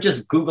instead of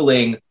just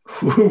Googling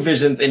who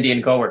Vision's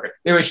Indian coworker,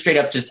 they were straight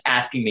up just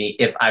asking me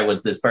if I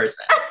was this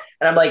person.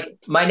 And I'm like,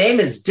 my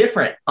name is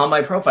different on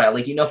my profile.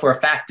 Like, you know, for a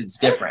fact, it's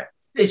different.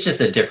 It's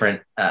just a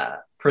different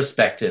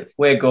perspective,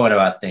 way of going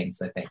about things,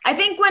 I think. I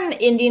think when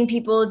Indian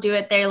people do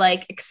it, they're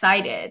like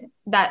excited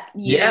that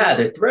Yeah,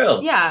 they're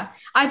thrilled. Yeah.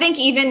 I think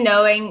even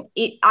knowing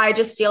it, I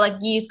just feel like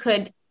you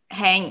could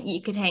hang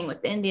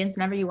with the Indians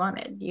whenever you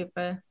wanted.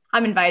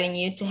 I'm inviting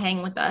you to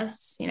hang with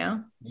us, you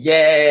know?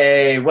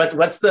 Yay.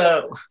 What's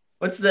the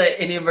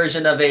Indian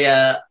version of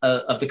the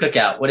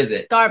cookout? What is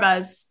it?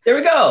 Garbas. There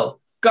we go.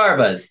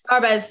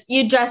 Garbas.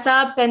 You dress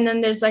up and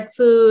then there's like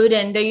food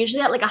and they're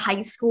usually at like a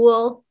high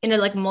school in a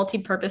like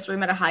multi-purpose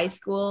room at a high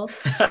school.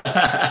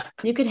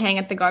 You could hang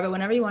at the Garba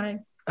whenever you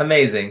wanted.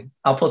 Amazing.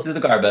 I'll pull through the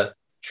Garba.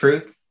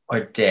 Truth or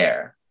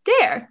dare?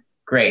 Dare.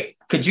 Great.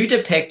 Could you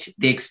depict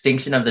the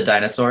extinction of the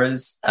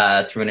dinosaurs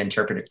through an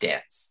interpretive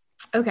dance?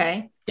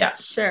 Okay. Yeah.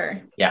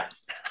 Sure. Yeah.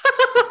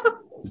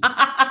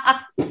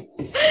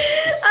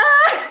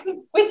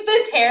 With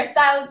this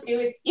hairstyle too,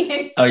 it's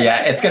even. Oh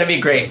yeah, it's gonna be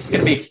great. It's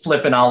gonna be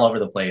flipping all over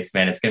the place,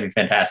 man. It's gonna be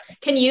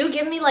fantastic. Can you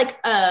give me like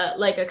a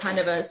kind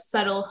of a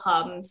subtle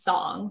hum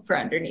song for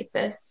underneath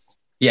this?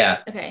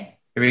 Yeah. Okay.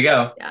 Here we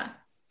go. Yeah.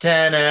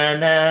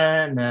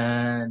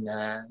 Da-na-na-na-na,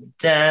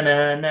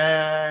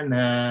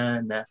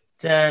 da-na-na-na-na,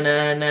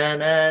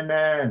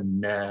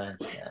 da-na-na-na-na-na,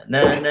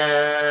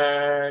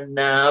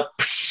 da-na-na-na,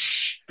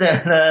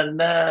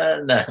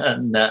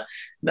 da-na-na-na-na,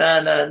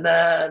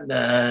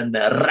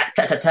 na-na-na-na-na,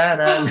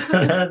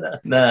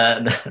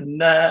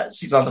 rat-ta-ta-ta-na-na-na-na.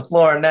 She's on the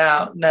floor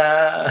now.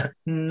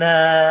 Na-na.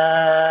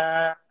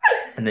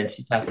 And then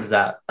she passes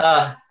out.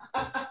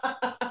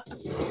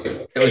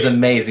 It was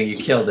amazing. You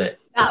killed it.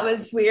 That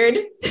was weird.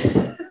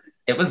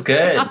 It was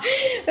good.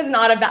 It was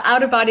not an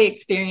out-of-body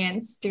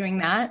experience doing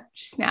that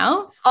just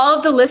now. All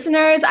of the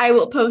listeners, I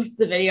will post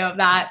the video of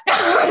that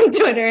on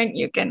Twitter and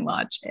you can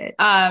watch it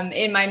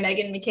in my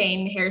Meghan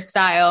McCain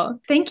hairstyle.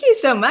 Thank you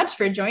so much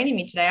for joining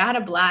me today. I had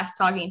a blast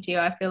talking to you.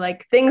 I feel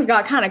like things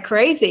got kind of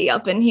crazy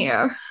up in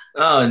here.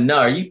 Oh no,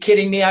 are you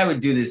kidding me? I would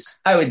do this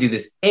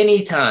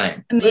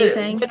anytime.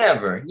 Amazing.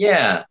 Whenever.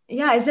 Yeah.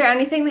 Yeah. Is there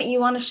anything that you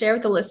want to share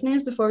with the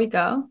listeners before we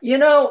go? You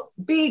know,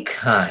 be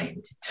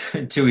kind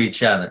to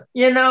each other.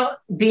 You know,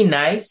 be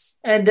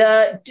nice and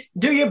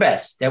do your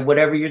best at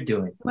whatever you're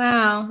doing.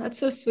 Wow. That's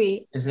so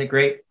sweet. Isn't it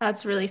great?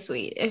 That's really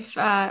sweet. If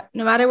no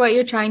matter what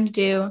you're trying to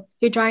do, if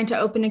you're trying to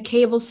open a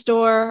cable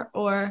store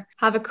or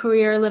have a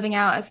career living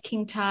out as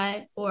King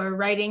Tut or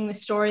writing the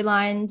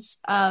storylines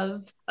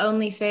of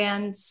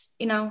OnlyFans,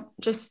 you know,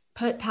 just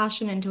put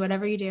passion into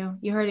whatever you do.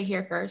 You heard it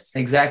here first.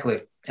 Exactly.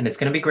 And it's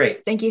going to be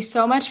great. Thank you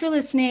so much for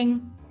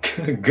listening.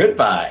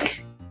 Goodbye.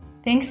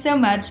 Thanks so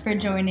much for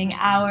joining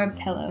our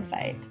pillow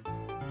fight.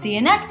 See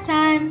you next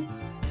time.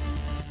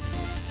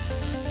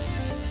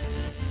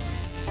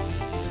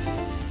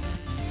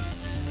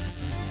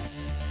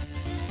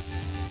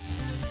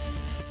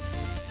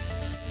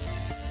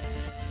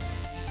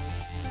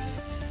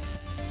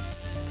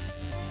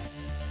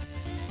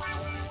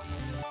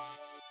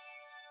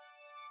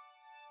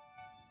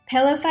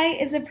 Pillow Fight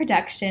is a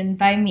production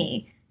by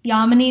me,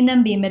 Yamini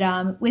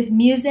Nambimiram, with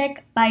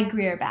music by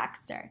Greer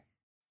Baxter.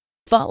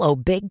 Follow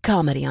Big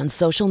Comedy on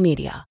social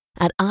media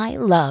at I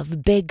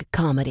Love Big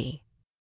Comedy.